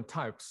Jordan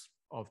types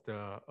of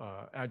the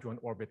adjoint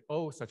orbit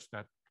O such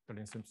that the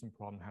Deligne Simpson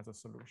problem has a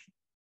solution.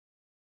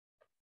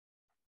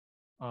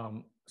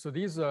 So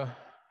these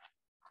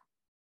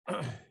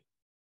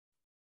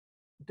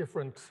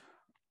different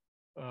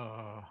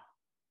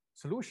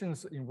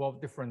solutions involve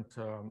different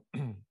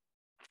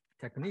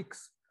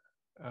techniques.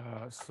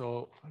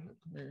 So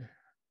let me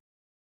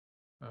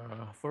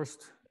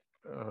first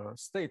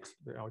state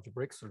the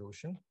algebraic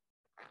solution.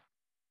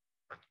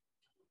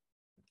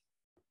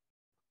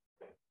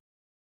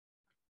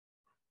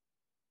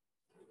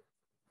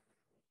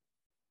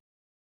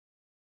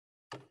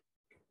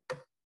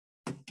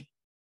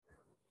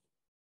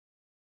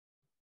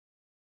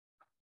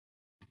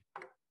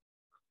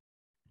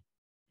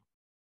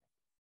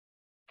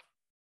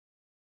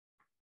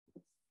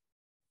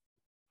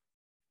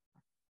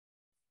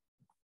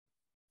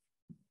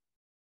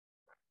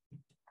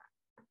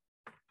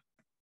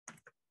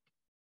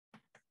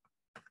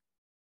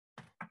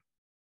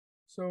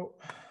 So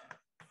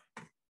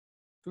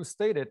to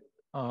state it,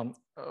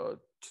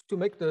 to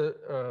make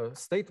the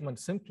statement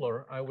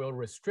simpler, I will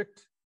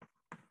restrict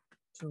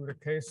to the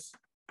case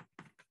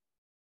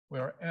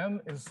where M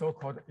is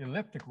so-called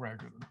elliptic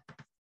regular.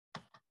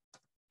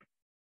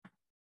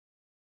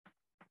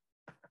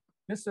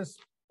 This is,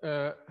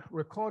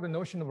 recall the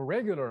notion of a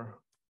regular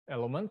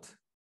element,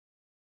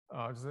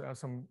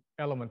 some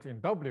element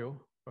in W.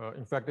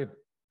 In fact,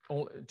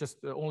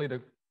 only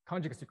the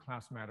conjugacy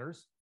class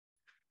matters.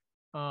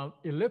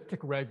 Elliptic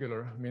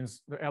regular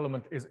means the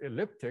element is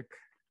elliptic.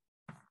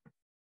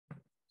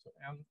 So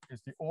M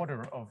is the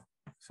order of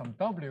some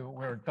W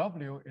where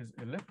W is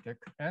elliptic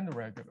and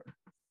regular.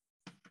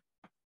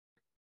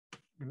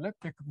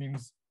 Elliptic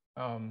means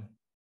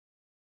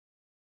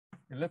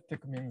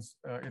elliptic means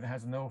it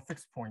has no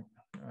fixed point,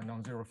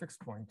 non-zero fixed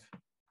point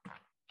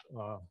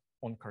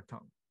on Cartan.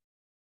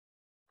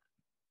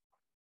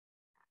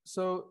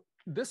 So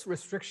this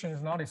restriction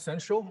is not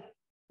essential.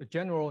 The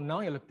general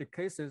non-elliptic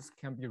cases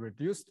can be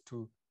reduced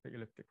to the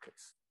elliptic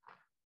case.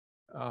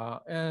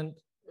 And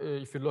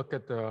if you look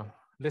at the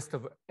list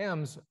of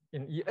M's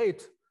in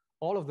E8,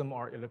 all of them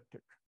are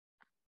elliptic.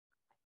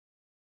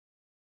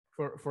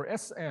 For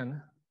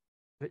Sn,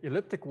 the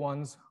elliptic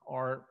ones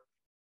are,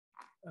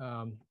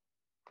 the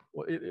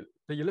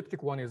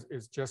elliptic one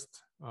is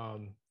just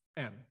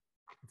N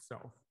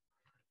itself.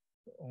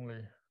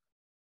 Only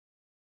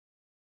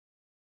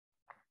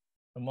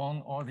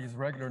among all these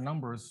regular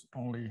numbers,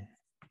 only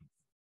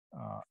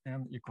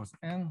M equals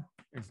N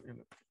is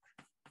elliptic.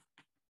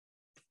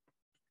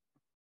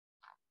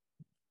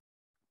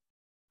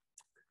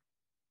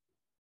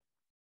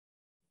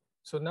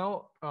 So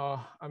now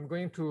I'm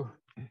going to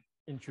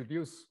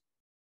introduce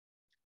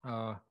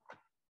some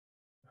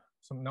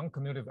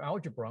non-commutative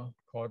algebra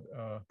called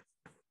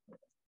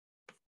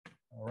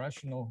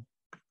rational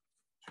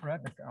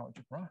Cherednik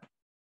algebra.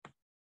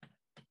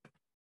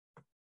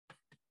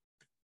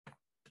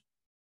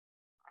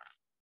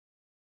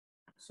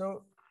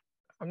 So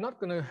I'm not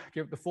going to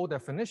give the full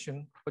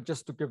definition, but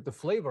just to give the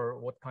flavor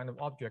what kind of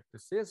object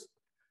this is.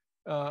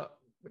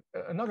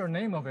 Another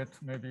name of it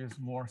maybe is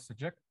more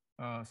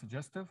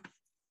suggestive.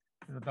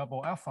 The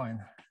double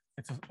affine.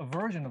 It's a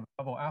version of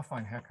double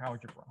affine Heck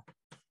algebra.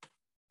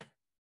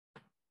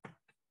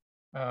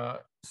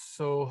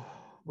 So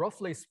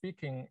roughly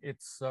speaking,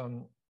 it's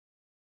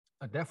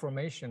a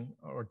deformation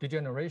or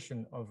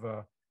degeneration of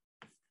a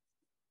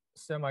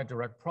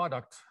semi-direct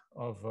product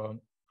of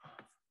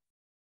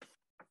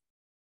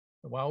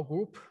the Weil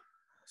group,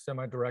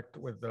 semi-direct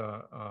with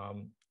a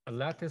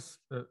lattice,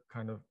 the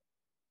kind of,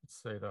 let's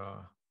say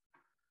the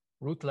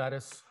root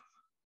lattice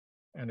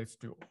and its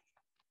dual.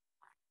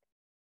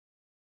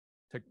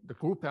 Take the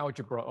group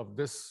algebra of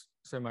this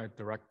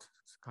semi-direct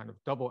kind of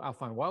double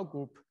affine Weil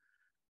group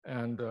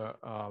and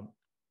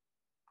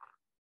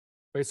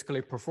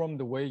basically perform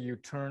the way you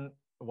turn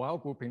a Weil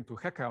group into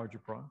Heck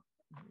algebra.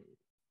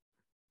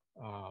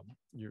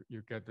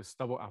 You get this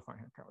double affine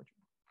Heck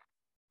algebra.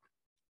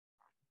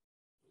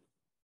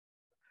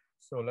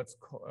 So let's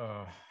call,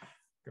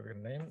 give it a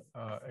name,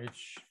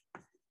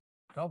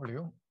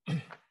 HW.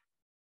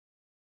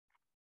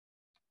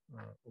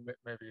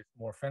 Maybe it's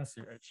more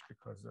fancy H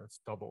because it's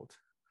doubled.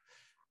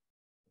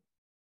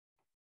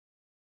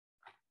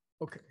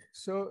 Okay,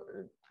 so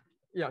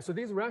yeah, so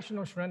these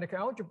rational Cherednik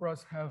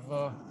algebras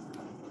have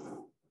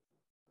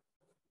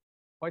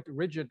quite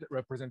rigid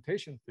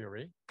representation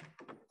theory.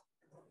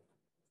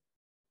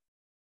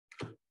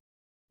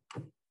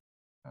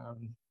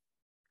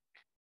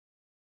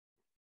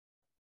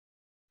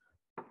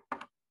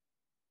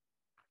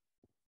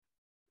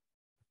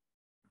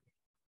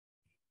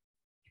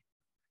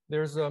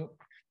 There's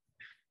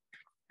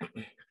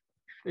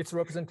its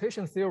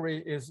representation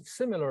theory is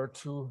similar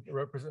to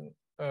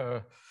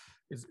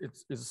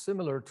is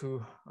similar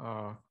to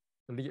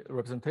the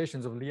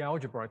representations of Lie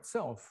algebra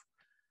itself.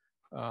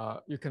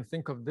 You can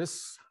think of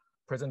this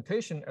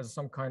presentation as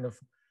some kind of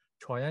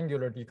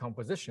triangular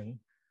decomposition,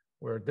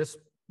 where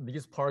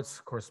these parts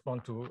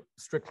correspond to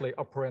strictly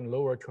upper and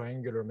lower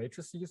triangular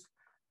matrices,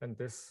 and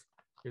this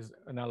is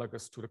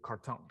analogous to the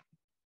Cartan.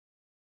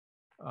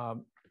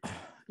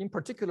 In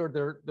particular,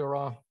 there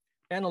are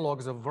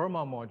analogs of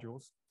Verma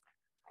modules.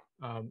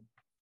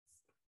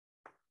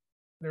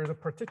 There's a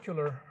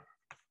particular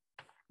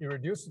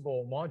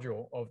irreducible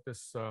module of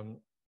this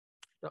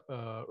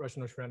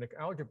rational Cherednik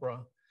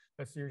algebra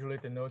that's usually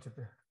denoted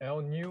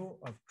L nu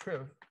of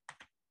Triv.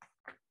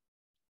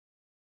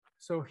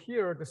 So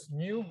here, this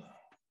nu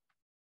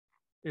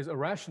is a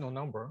rational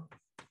number.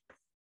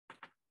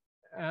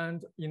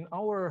 And in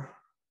our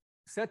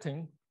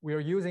setting, we are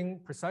using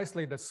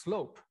precisely the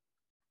slope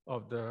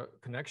of the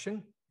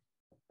connection,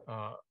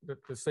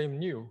 the same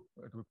nu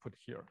that we put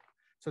here.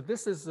 So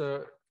this is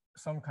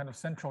some kind of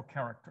central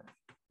character.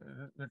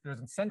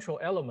 There's a central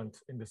element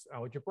in this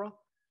algebra,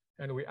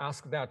 and we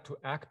ask that to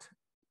act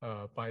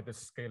by the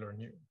scalar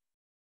nu.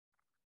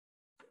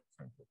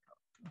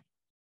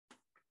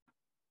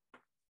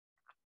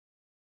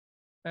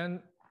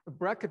 And the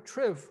bracket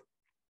Triv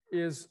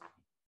is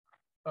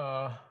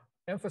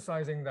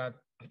emphasizing that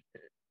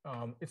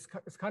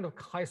it's kind of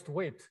highest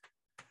weight,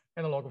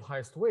 analog of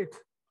highest weight.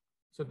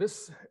 So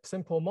this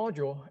simple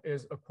module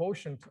is a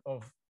quotient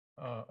of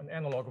an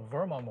analog of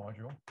Verma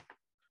module,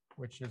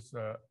 which is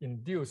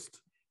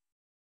induced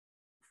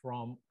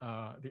from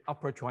the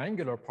upper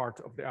triangular part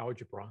of the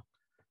algebra,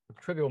 the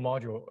trivial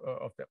module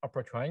of the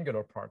upper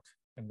triangular part,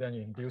 and then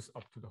you induce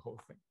up to the whole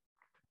thing.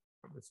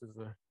 So this is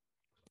the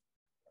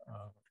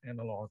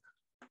analog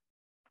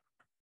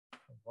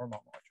of Verma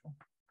module.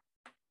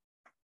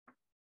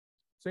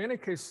 So in any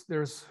case,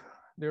 there's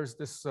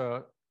this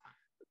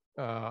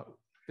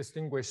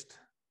distinguished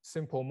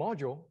simple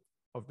module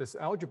of this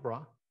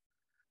algebra,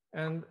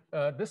 and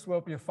this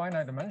will be a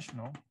finite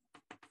dimensional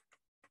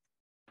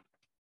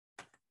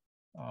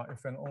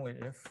if and only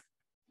if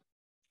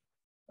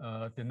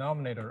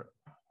denominator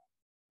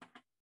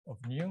of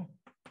nu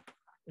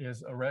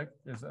is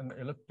an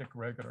elliptic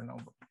regular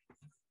number.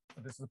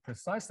 So this is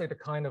precisely the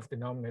kind of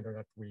denominator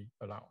that we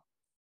allow.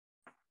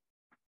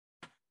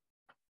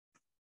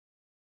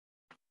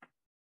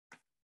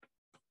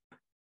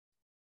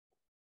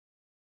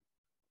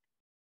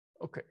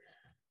 Okay.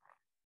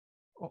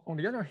 On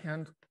the other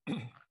hand,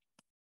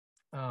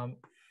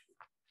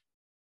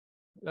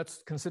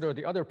 let's consider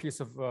the other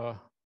piece of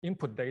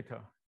input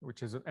data,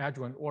 which is an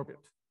adjoint orbit.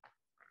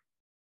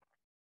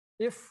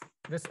 If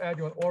this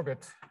adjoint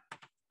orbit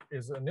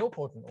is a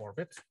nilpotent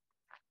orbit,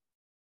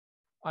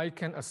 I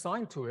can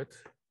assign to it,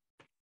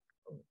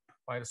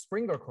 by the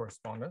Springer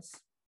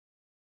correspondence,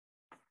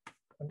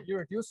 an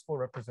irreducible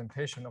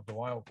representation of the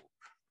Weil group.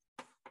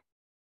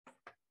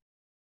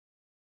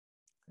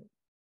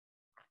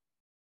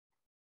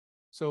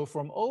 So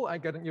from O, I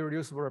get an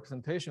irreducible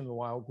representation of the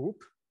Weil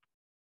group.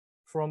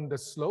 From the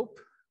slope,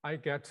 I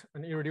get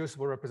an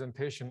irreducible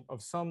representation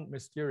of some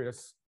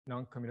mysterious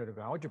non-commutative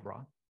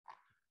algebra.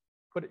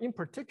 But in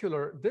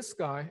particular, this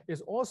guy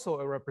is also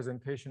a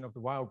representation of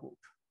the Weil group.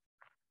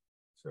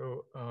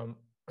 So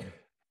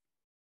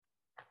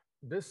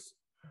this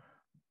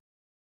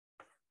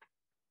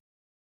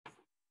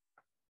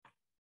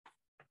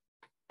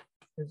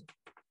is,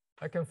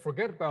 I can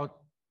forget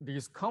about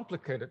these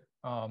complicated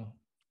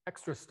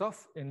extra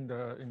stuff in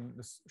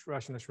this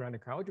rational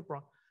Cherednik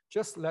algebra.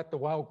 Just let the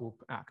Weil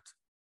group act.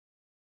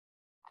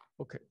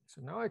 Okay,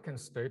 so now I can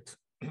state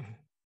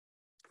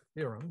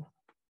theorem.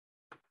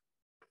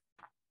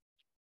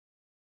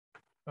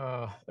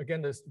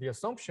 Again, the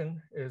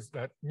assumption is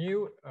that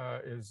nu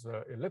is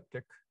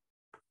elliptic.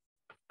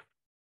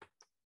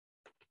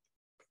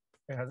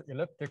 It has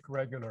elliptic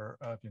regular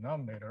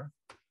denominator,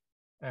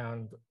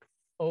 and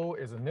O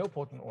is a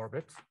nilpotent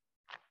orbit.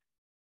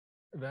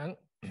 Then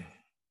the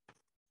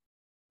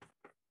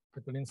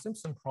Deligne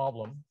Simpson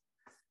problem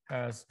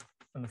has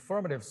an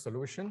affirmative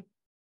solution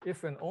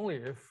if and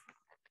only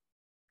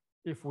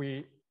if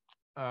we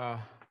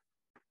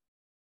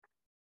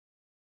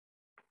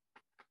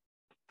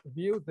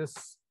view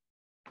this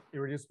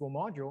irreducible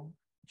module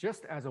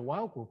just as a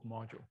Weil group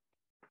module.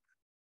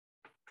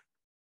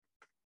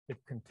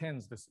 It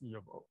contains this E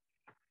of O.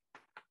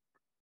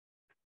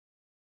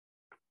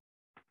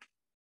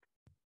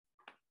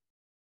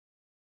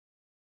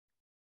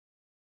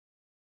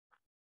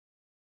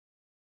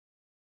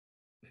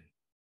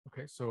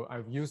 Okay, so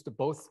I've used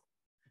both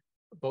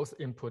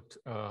input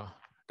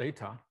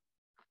data.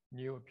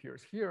 Nu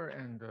appears here,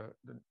 and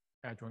the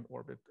adjoint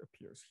orbit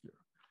appears here.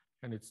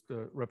 And it's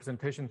the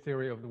representation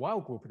theory of the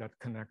Weil group that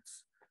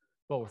connects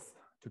both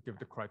to give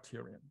the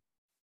criterion.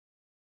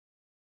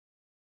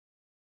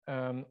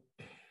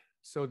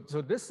 So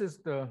this is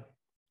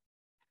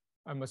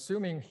I'm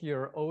assuming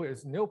here O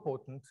is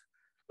nilpotent,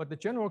 but the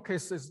general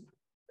case is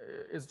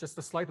just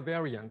a slight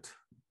variant.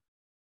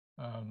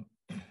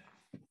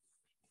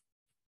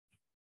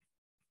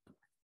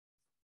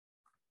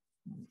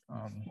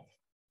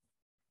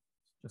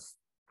 Just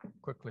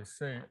quickly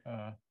say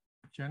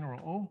general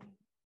O.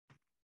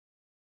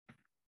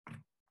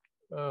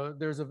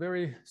 There's a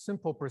very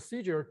simple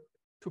procedure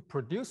to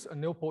produce a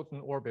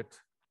nilpotent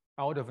orbit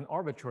out of an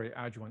arbitrary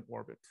adjoint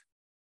orbit.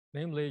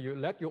 Namely, you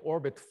let your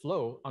orbit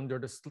flow under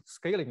the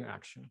scaling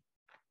action.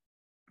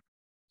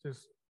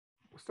 Just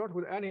start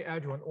with any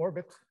adjoint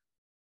orbit.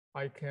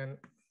 I can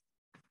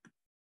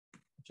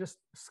just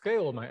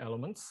scale my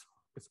elements.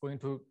 It's going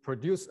to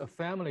produce a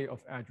family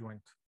of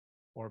adjoint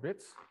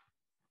orbits.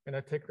 And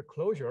I take the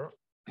closure,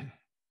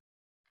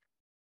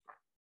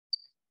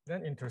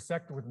 then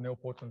intersect with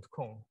nilpotent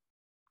cone.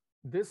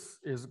 This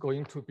is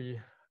going to be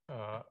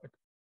a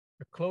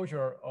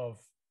closure of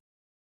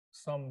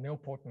some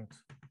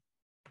nilpotent,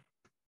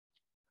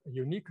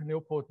 unique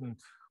nilpotent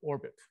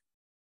orbit.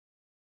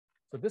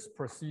 So this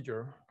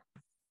procedure,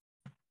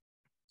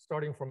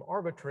 starting from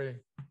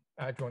arbitrary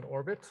adjoint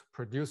orbit,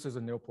 produces a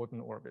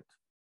nilpotent orbit.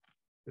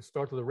 You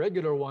start with a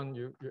regular one,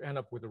 you end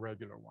up with a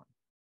regular one.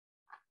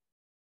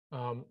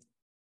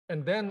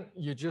 And then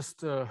you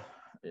just,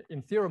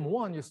 in theorem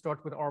 1, you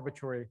start with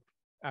arbitrary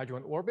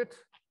adjoint orbit.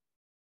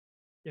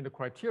 In the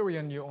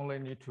criterion, you only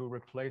need to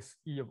replace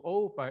E of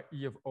O by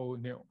E of O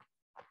nil.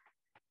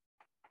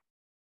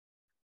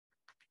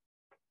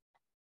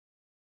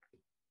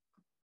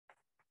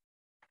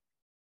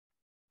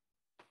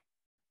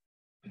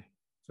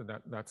 So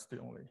that's the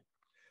only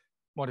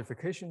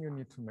modification you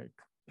need to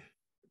make.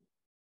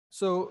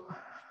 So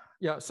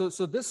yeah,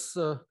 so this,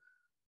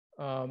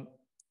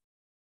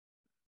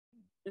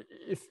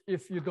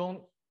 if you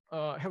don't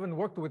haven't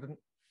worked with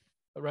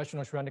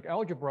rational Cherednik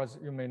algebras,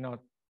 you may not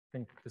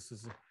think this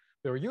is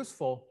very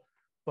useful,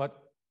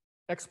 but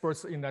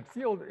experts in that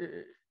field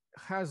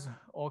has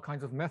all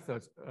kinds of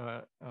methods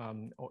or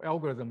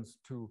algorithms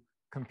to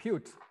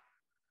compute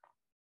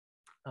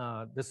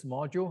this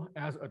module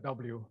as a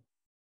W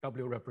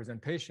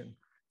representation.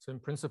 So in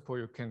principle,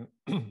 you can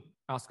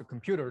ask a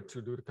computer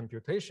to do the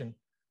computation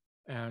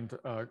and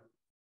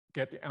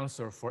get the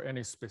answer for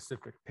any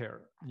specific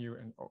pair, nu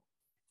and O.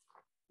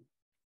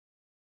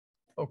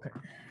 Okay,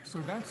 so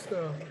that's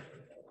the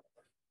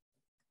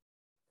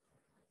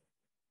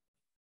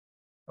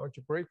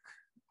algebraic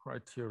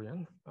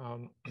criterion.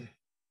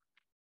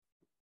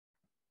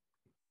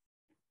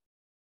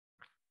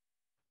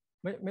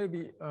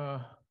 Maybe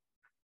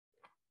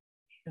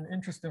in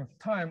interest of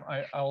time,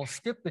 I'll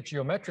skip the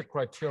geometric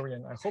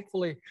criterion.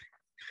 Hopefully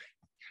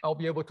I'll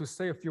be able to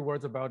say a few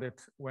words about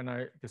it when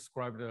I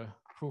describe the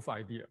proof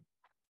idea.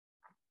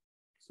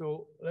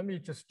 So let me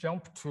just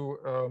jump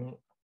to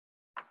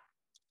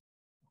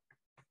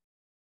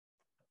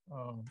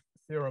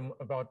theorem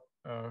about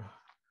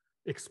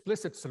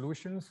explicit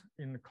solutions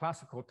in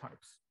classical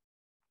types,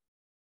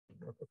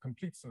 or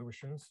complete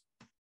solutions,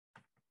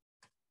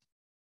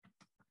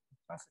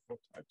 classical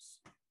types.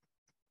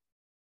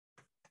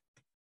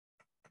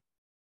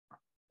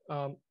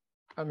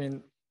 I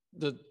mean,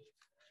 the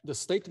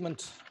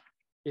statement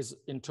is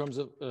in terms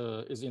of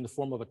is in the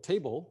form of a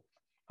table.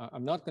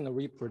 I'm not going to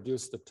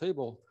reproduce the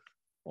table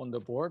on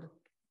the board.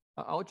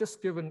 I'll just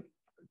give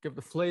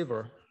the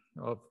flavor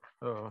of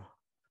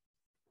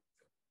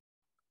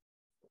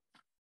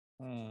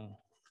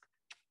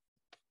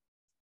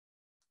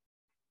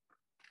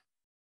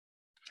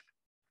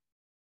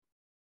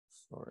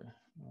sorry,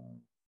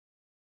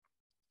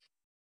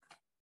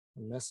 I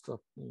messed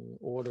up the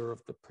order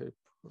of the paper.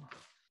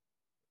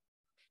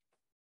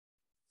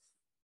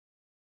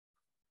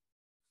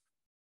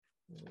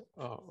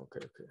 Oh,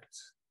 okay.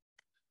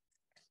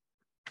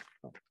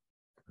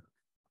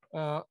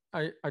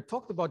 I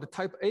talked about the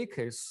type A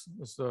case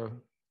as the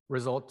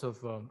result of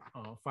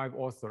 5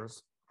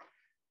 authors.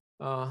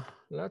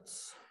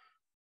 Let's,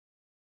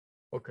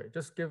 okay,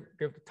 just give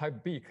the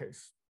type B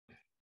case.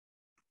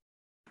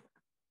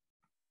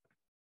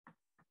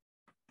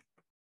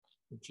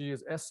 G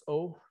is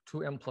SO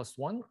 2m plus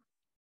 1.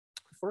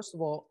 First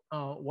of all,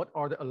 what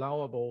are the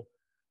allowable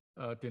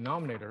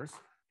denominators?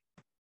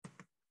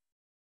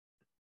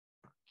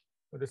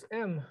 So this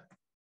M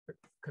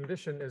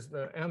condition is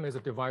the M is a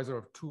divisor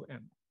of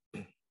 2n.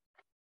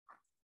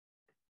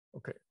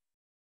 Okay.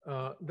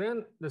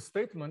 Then the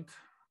statement,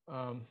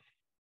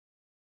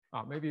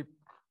 maybe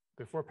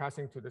before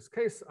passing to this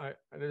case,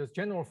 this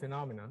general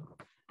phenomenon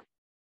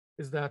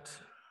is that,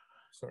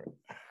 sorry,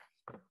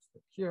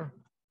 here,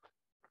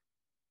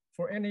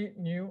 for any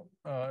nu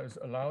is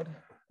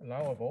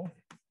allowable,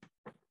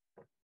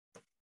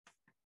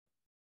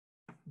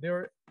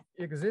 there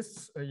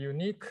exists a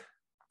unique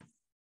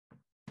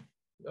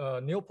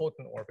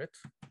nilpotent orbit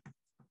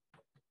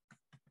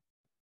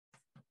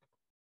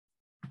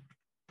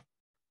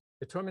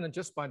determined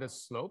just by the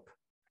slope,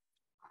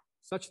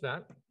 such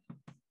that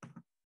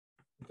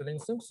the Deligne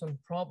Simpson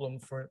problem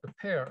for the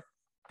pair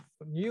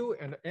nu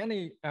and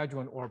any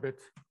adjoint orbit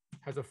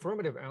has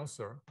affirmative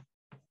answer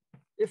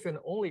if and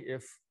only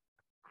if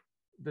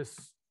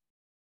this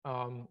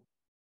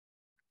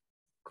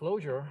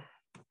closure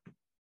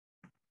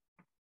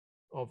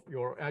of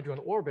your adjoint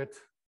orbit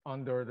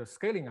under the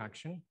scaling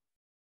action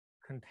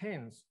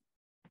contains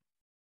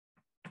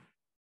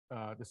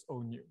this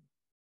O nu.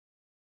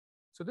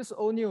 So this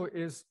O nu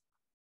is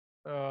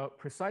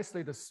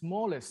precisely the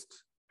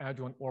smallest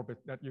adjoint orbit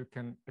that you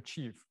can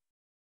achieve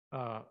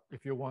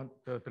if you want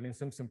the Deligne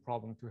Simpson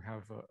problem to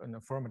have an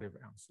affirmative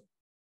answer.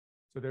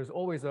 So there's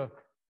always a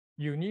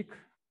unique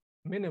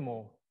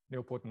minimal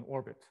nilpotent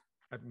orbit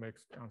that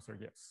makes the answer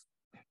yes.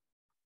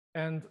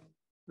 And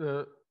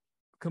the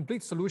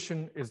complete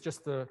solution is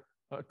just a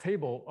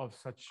table of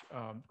such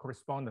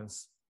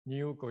correspondence,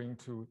 nu going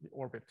to the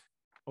orbit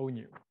O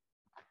nu.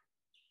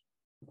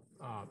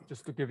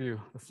 Just to give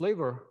you the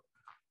flavor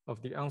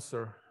of the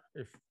answer,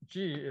 if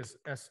G is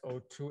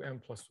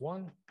SO2m plus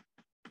 1,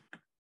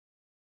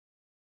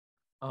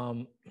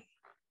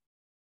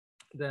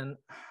 then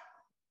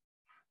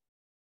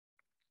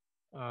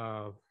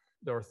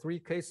there are 3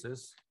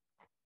 cases.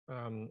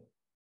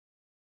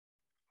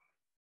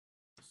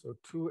 So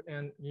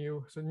 2n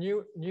nu, so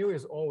nu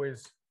is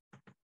always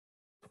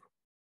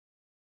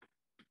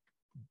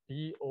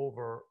d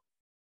over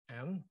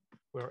n,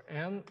 where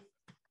n,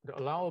 the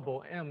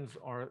allowable m's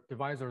are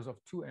divisors of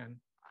 2n.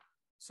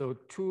 So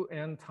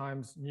 2n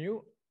times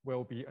nu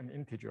will be an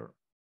integer.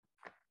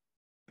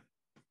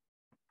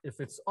 If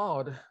it's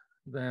odd,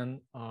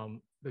 then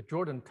the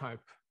Jordan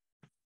type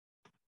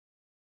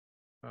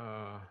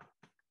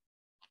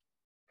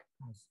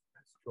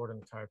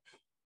Jordan type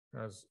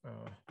has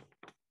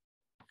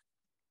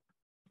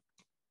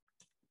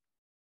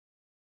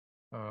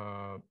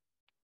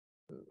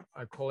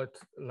I call it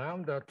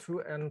lambda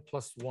 2n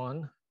plus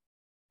 1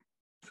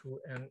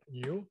 2n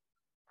nu.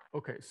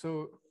 Okay,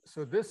 so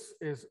this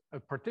is a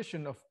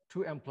partition of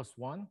 2n plus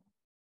 1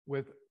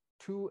 with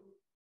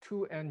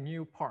 2n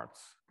nu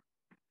parts.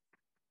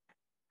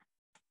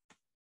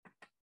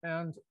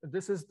 And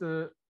this is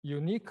the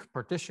unique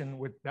partition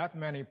with that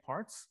many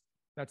parts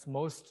that's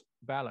most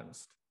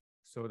balanced.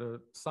 So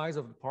the size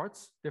of the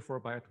parts differ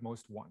by at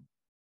most 1.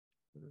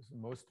 This is the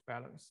most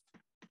balanced.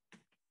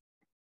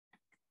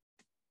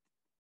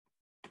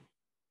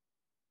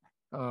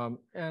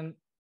 And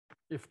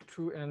if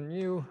 2n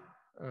nu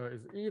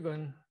is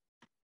even,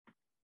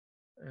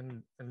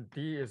 and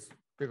D is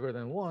bigger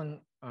than 1,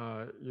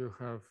 you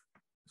have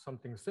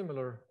something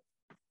similar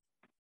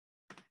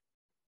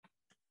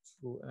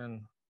to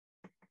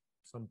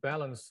some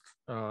balanced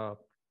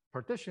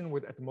partition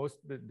with at most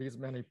these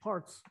many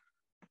parts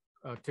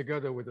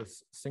together with a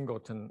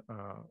singleton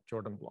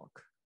Jordan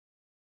block.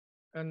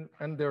 And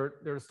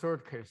there's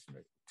third case,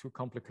 too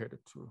complicated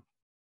to,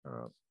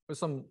 with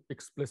some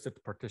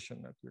explicit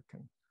partition that you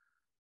can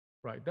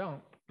write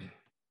down.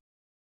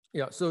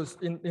 Yeah, so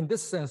in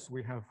this sense,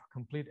 we have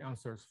complete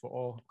answers for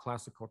all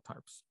classical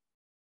types.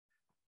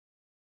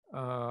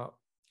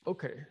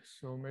 Okay,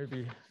 so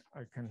maybe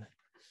I can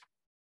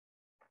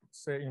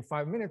say in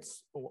 5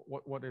 minutes,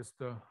 what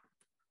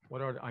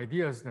are the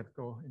ideas that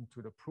go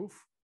into the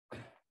proof?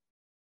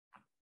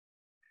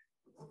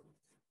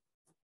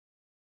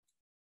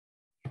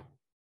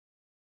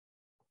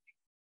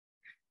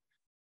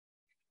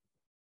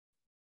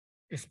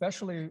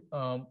 Especially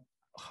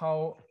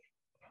how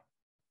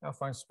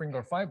affine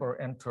Springer fiber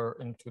enter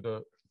into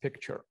the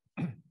picture.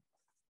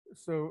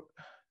 So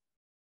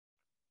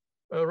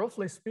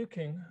roughly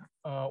speaking,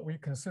 we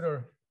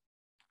consider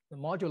the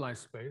moduli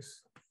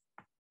space.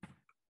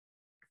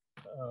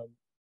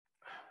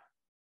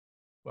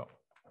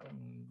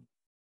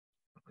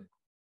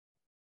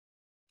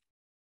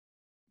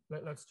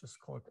 Let's just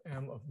call it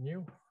M of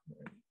mu.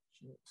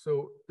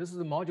 So this is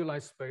the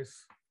moduli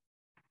space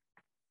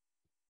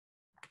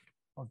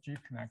of G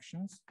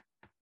connections.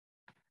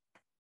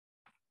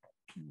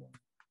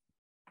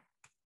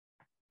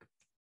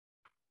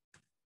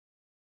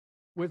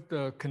 With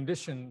the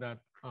condition that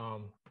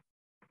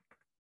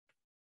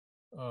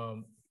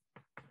the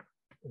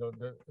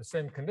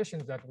same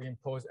conditions that we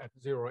impose at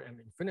 0 and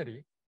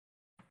infinity,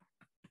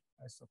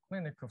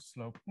 isoclinic of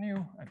slope nu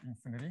at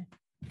infinity.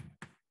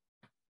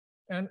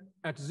 And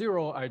at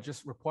 0, I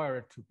just require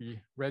it to be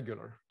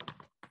regular.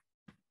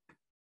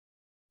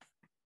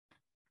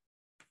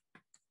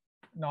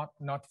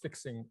 Not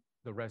fixing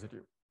the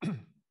residue.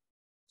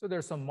 So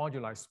there's some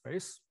moduli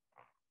space.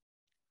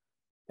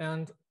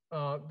 And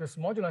this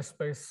moduli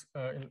space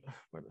in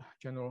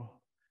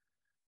general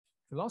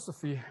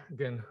philosophy,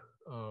 again,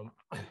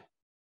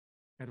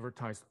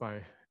 advertised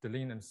by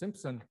Deligne and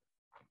Simpson,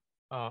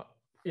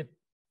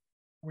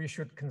 we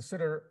should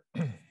consider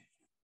a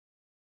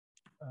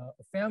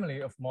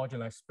family of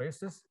moduli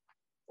spaces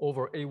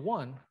over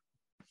A1,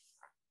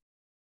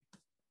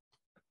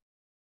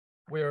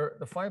 where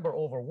the fiber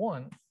over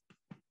 1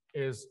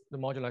 is the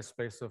moduli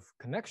space of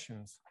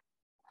connections,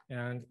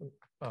 and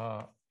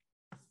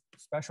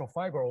special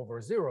fiber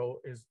over 0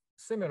 is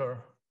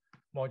similar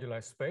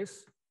moduli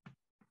space,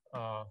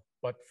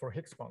 but for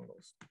Higgs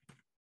bundles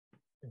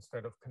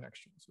instead of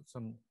connections. It's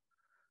some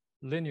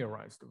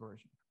linearized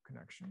version of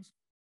connections.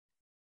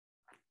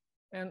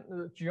 And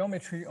the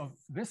geometry of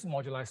this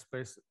moduli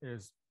space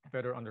is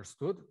better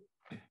understood.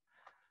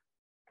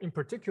 In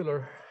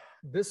particular,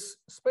 this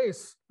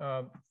space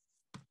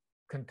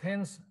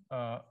contains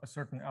a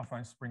certain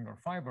affine Springer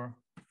fiber.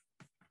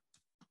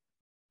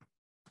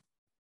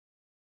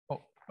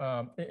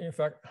 In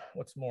fact,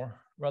 what's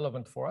more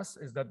relevant for us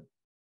is that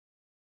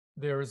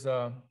there is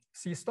a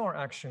C star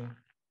action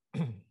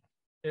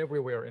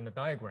everywhere in the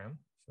diagram.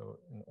 So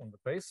on the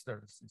base,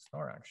 there's a C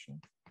star action.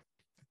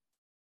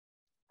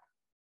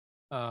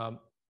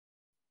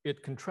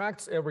 It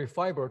contracts every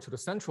fiber to the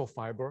central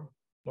fiber.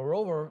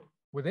 Moreover,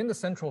 within the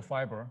central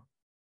fiber,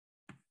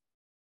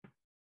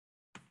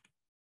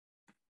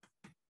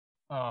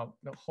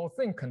 the whole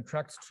thing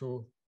contracts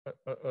to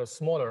a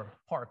smaller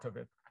part of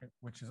it,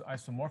 which is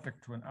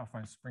isomorphic to an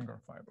affine Springer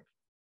fiber.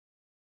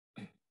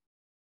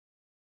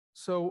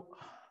 So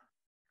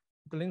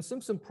the Deligne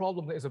Simpson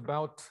problem is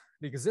about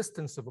the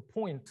existence of a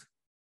point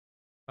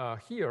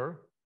here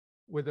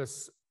with a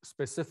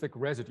specific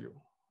residue.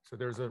 So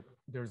there's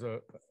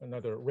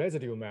another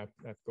residue map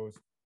that goes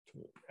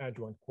to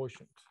adjoint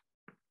quotient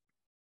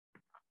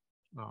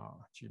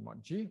G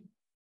mod G.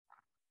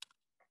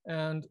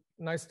 And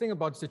nice thing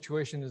about the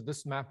situation is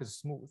this map is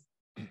smooth.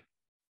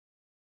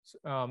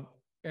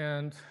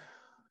 And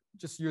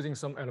just using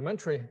some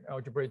elementary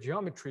algebraic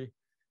geometry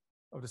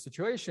of the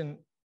situation,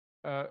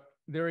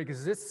 there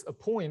exists a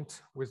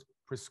point with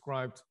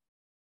prescribed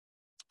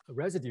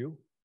residue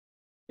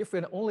if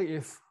and only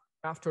if,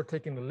 after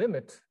taking the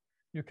limit,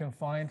 you can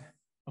find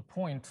a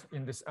point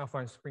in this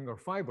affine Springer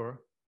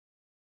fiber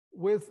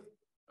with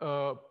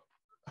a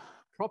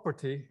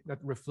property that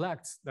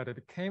reflects that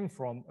it came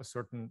from a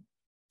certain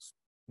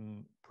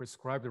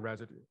prescribed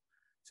residue.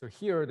 So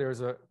here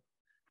there's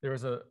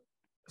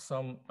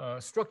some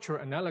structure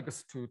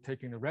analogous to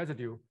taking the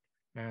residue,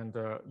 and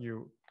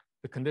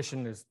the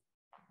condition is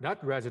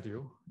that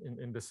residue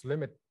in this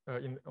limit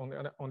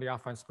on the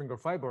affine Springer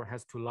fiber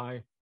has to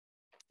lie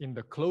in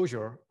the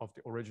closure of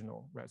the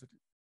original residue.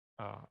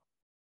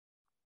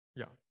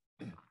 Yeah.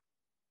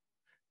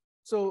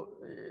 So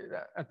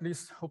at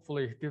least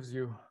hopefully gives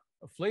you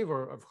a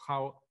flavor of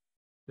how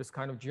this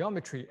kind of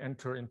geometry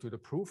enter into the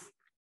proof.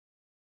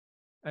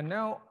 And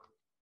now,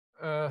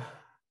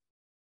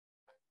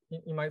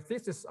 in my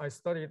thesis, I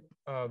studied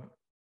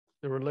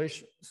the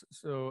relation.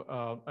 So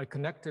I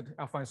connected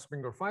affine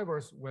Springer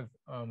fibers with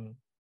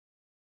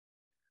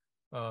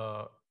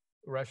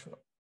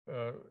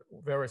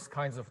various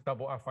kinds of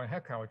double affine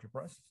Heck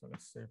algebras. So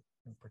let's say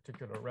in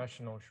particular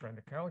rational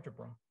Cherednik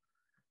algebra.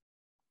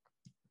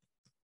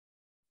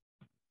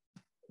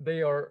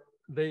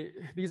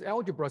 These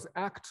algebras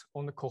act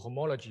on the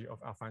cohomology of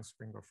affine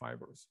Springer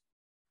fibers.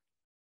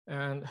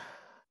 And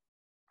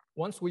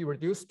once we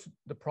reduced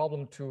the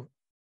problem to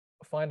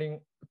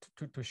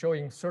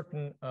showing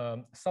certain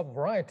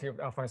subvariety of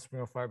affine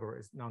Springer fiber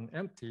is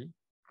non-empty,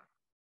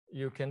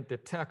 you can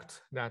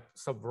detect that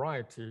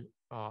subvariety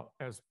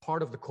as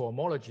part of the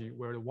cohomology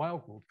where the Weil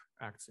group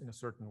acts in a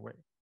certain way.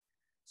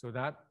 So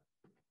that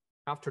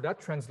after that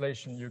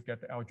translation, you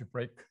get the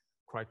algebraic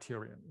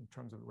criterion in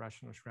terms of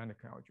rational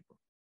Cherednik algebra.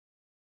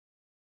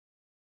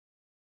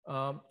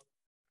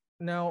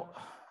 Now,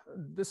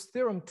 this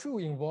theorem too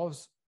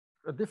involves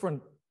a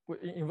different,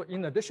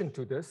 in addition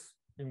to this,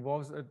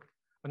 involves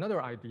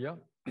another idea,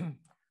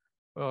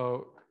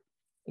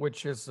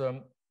 which is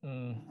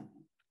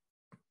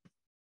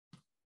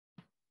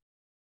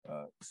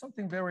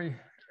something very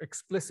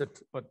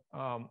explicit, but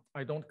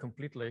I don't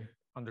completely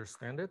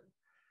understand it.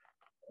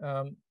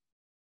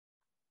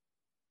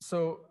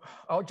 So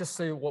I'll just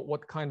say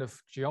what kind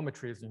of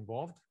geometry is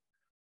involved.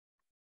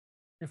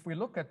 If we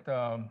look at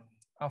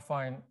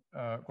affine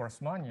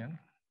Grassmannian,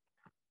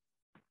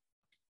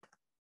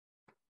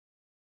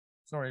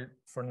 sorry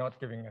for not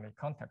giving any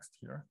context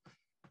here.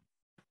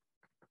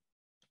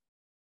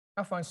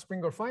 Affine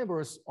Springer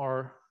fibers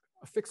are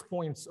fixed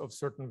points of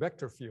certain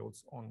vector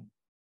fields on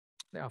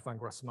the affine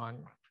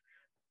Grassmannian.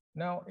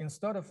 Now,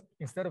 instead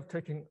of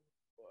taking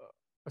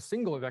a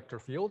single vector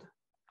field,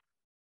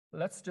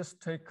 let's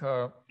just take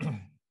a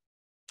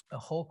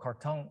whole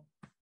Cartan,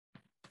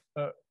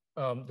 the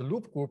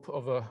loop group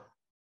of a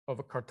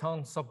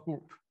Cartan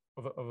subgroup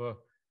of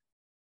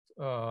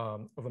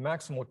a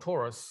maximal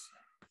torus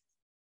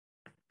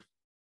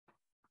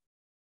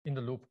in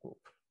the loop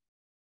group,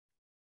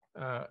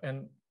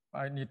 and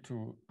I need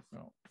to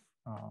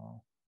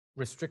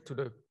restrict to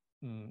the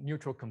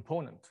neutral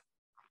component.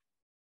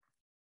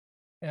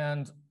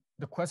 And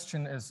the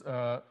question is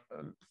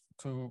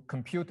to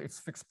compute its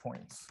fixed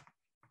points.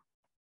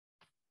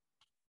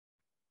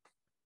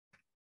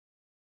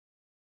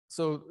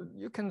 So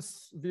you can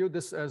view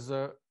this as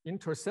an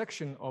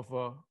intersection of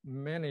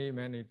many,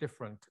 many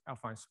different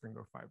affine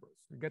Springer fibers.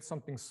 You get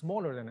something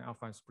smaller than an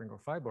affine Springer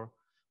fiber,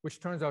 which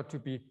turns out to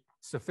be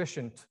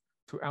sufficient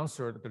to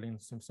answer the Deligne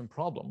Simpson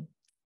problem.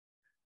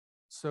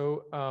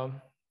 So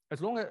as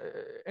long as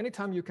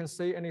anytime you can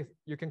say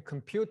you can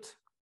compute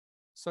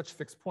such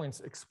fixed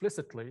points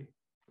explicitly,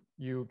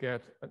 you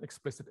get an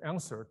explicit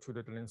answer to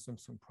the Deligne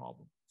Simpson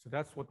problem. So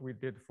that's what we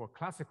did for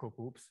classical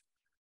groups,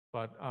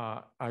 but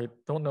I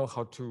don't know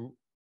how to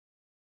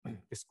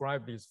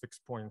describe these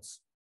fixed points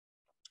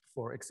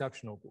for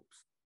exceptional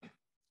groups.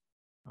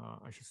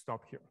 I should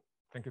stop here.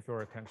 Thank you for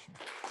your attention.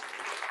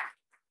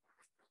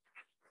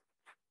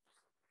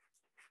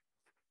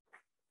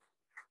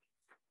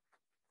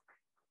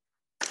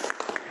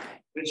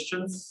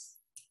 Questions?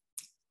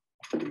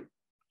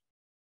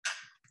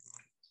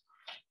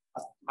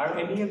 Are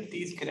any of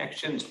these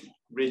connections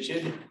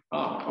rigid?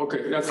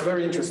 Okay, that's a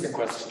very interesting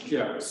question.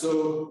 Yeah,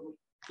 so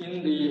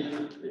in the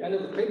end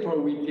of the paper,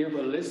 we give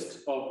a list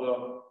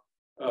of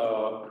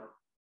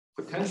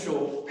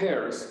potential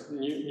pairs,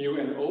 nu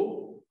and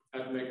O,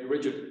 that make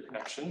rigid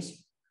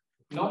connections.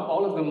 Not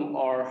all of them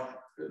are,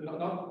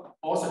 not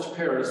all such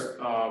pairs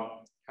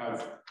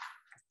have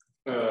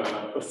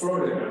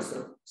affirmative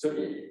answer. So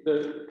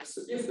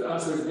if the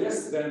answer is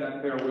yes, then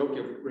that pair will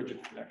give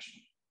rigid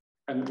connection.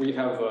 And we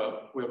have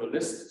a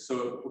list,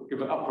 so we'll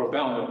give an upper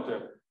bound of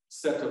the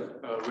set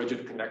of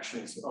rigid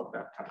connections of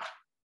that type.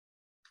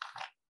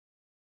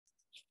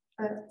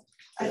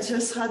 I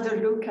just had a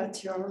look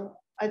at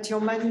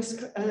your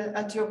manuscript,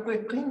 at your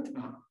preprint.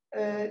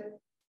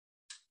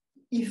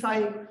 If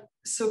I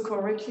saw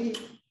correctly,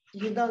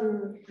 you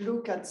don't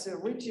look at the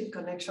rigid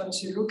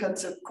connections, you look at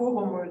the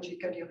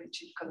cohomologically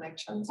rigid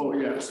connections. Oh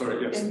yeah,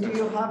 sorry, yes. And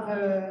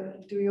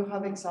do you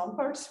have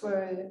examples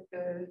where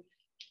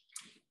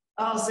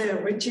are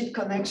there rigid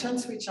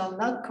connections which are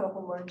not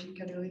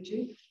cohomologically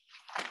rigid?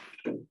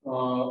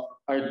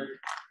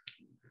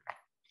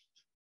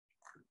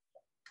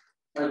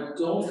 I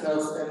don't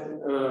have any,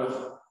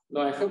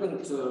 no, I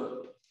haven't,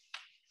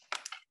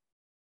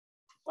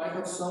 I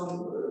have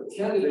some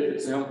candidate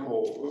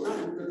example.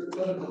 It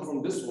doesn't come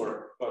from this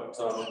work, but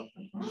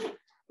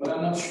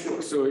I'm not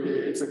sure. So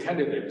it's a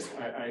candidate.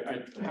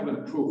 I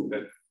haven't proved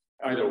that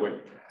either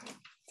way.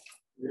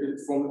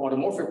 From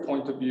automorphic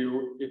point of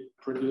view, it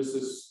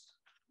produces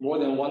more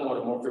than one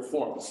automorphic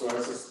form. So I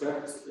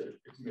suspect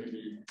it may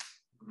be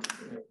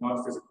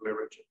not physically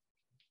rigid.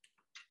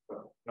 But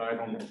no, I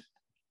don't know.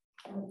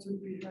 That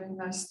would be very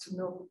nice to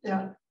know.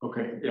 Yeah.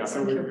 Okay. Yeah.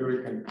 So we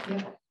can.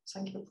 Yeah.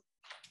 Thank you.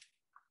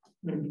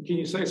 Can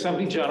you say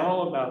something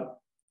general about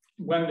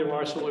when there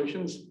are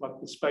solutions,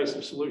 what the space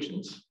of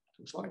solutions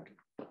looks like?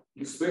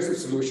 Displacive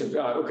solutions.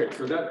 Okay,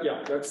 so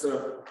that's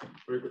a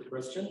very good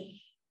question.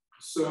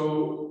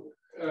 So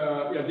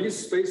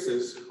these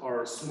spaces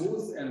are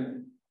smooth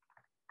and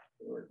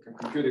can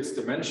compute its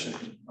dimension.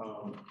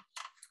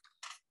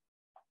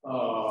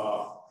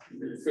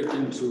 They fit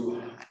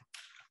into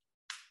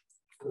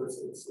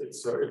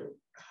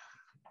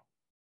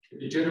it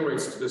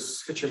degenerates to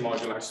this Hitchin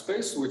moduli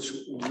space, which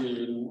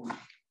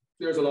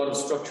there's a lot of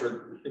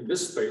structure in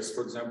this space.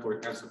 For example,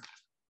 it has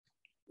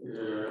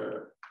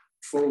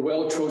for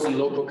well-chosen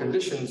local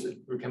conditions,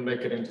 we can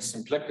make it into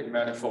symplectic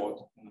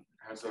manifold. It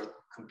has a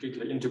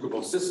completely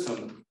integrable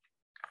system.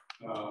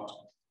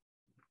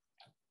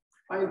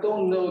 I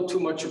don't know too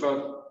much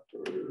about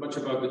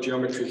the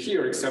geometry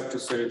here, except to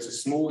say it's a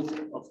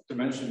smooth of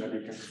dimension that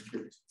you can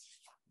compute.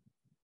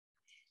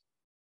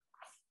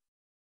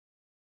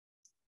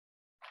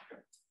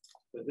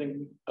 I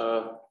think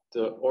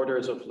the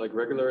orders of like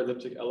regular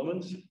elliptic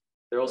elements,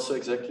 they're also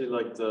exactly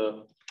like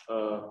the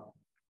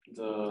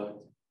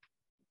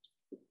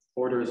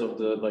orders of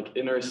the like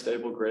inner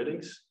stable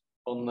gratings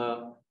on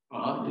the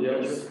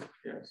algebra.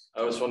 Yes.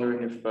 I was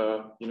wondering if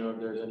you know if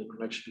there's any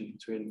connection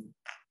between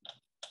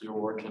your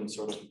work and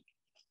sort of.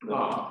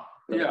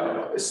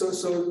 Yeah. So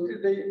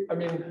they. I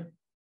mean.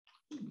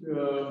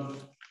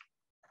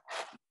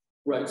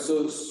 Right.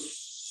 So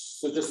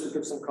just to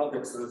give some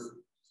context,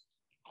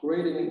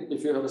 grading.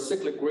 If you have a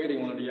cyclic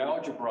grading on the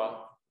algebra,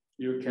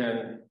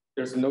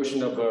 there's a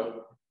notion of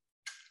a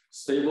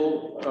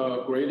stable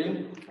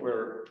grading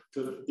where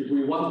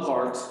degree 1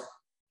 part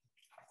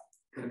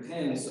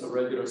contains a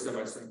regular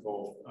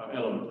semi-simple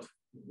element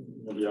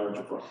in the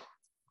algebra.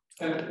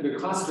 And the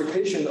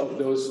classification of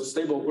those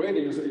stable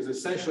gradings is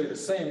essentially the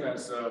same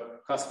as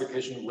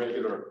classification of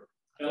regular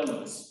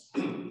elements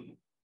in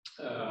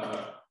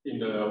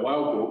the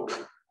while group.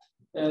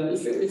 And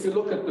if you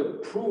look at the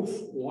proof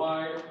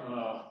why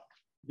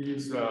the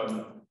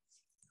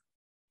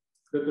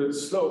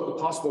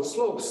possible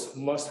slopes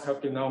must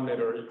have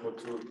denominator equal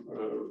to a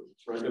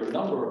regular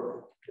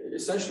number,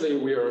 essentially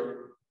we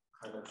are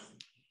kind of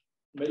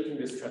making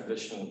this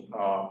transition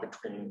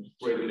between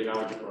graded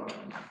algebra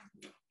and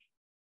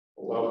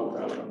well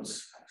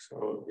elements.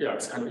 So yeah,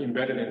 it's kind of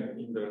embedded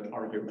in the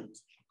argument.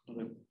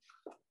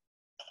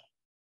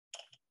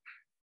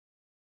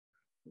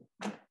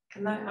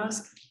 Can I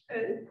ask?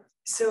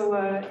 So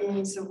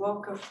in the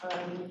work of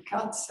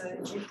Katz,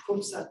 he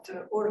proves that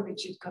all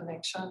rigid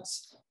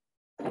connections,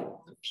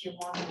 the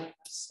P1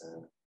 has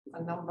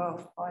a number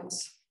of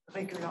points,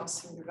 regular,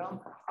 singular,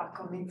 are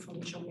coming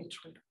from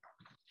geometry.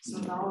 So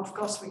now, of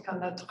course, we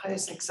cannot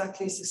raise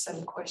exactly the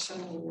same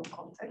question in your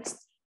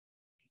context,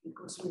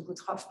 because we would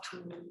have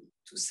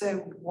to say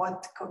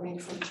what coming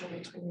from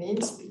geometry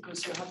means,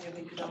 because you have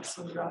irregular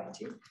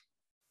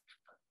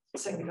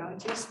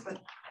singularities,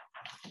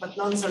 but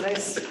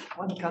nonetheless,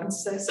 one can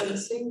say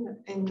something.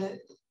 And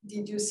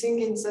did you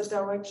think in that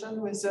direction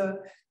with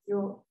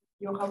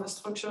you have a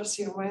structure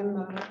theorem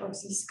of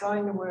this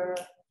kind where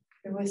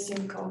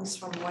everything comes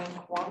from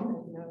rank 1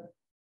 and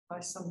by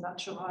some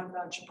natural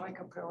algebraic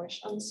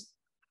operations?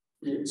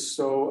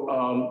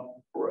 So,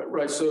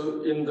 right,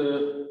 so in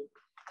the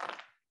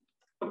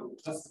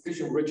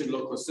classification of rigid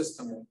local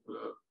system,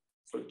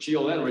 for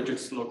GLN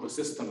rigid local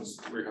systems,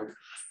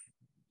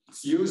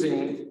 it's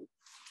using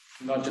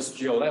not just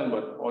GLN,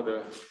 but all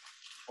the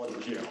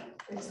GL.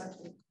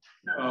 Exactly.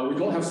 We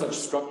don't have such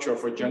structure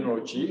for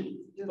general G,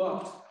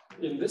 but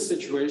in this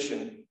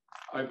situation,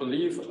 I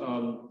believe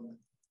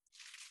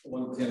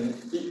one can,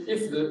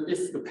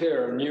 if the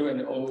pair mu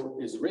and O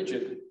is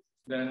rigid,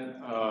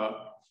 then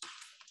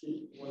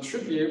one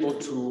should be able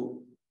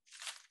to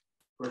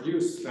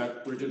produce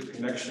that rigid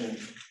connection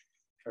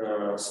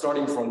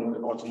starting from the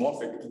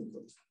automorphic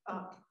input.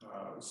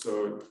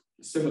 So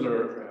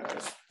similar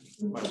as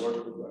my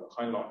work with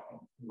Heinlock,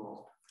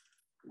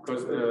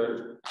 because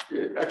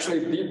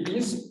actually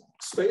these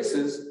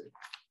spaces,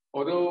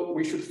 although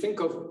we should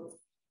think of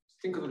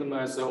them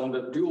as on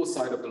the dual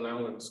side of the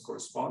Langlands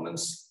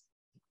correspondence,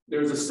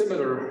 there's a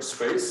similar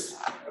space,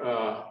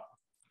 for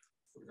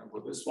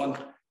example, this one,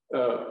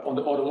 on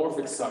the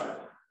automorphic side,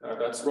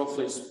 that's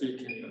roughly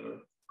speaking a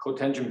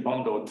cotangent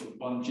bundle to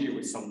bond G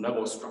with some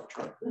level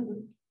structure.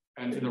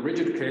 And in the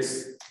rigid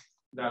case,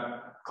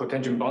 that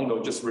cotangent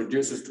bundle just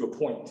reduces to a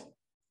point.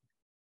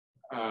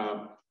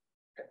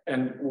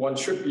 And one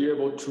should be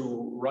able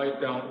to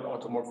write down an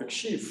automorphic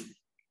sheaf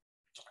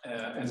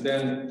and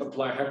then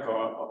apply Hecker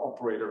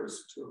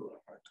operators to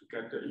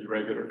get the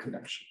irregular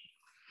connection.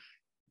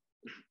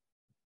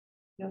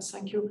 Yes,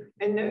 thank you.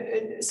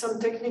 And some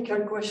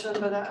technical question,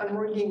 but I'm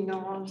reading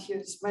around here.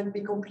 This might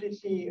be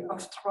completely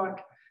off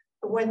track.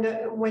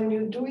 When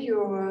you do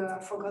your, I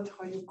forgot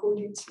how you call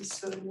it,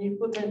 this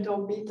nilpotent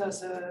orbit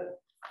as a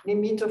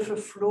limit of a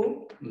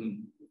flow,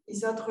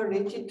 is that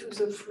related to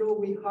the flow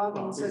we have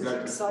on the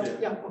exactly. Side?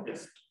 Yeah, okay.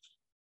 Yes.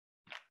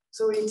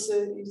 So it's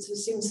a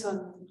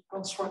Simpson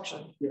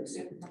construction. Yes.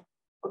 Yeah.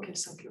 Okay,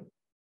 thank you.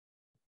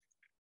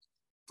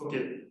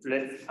 Okay,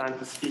 let's find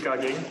the speaker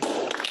again.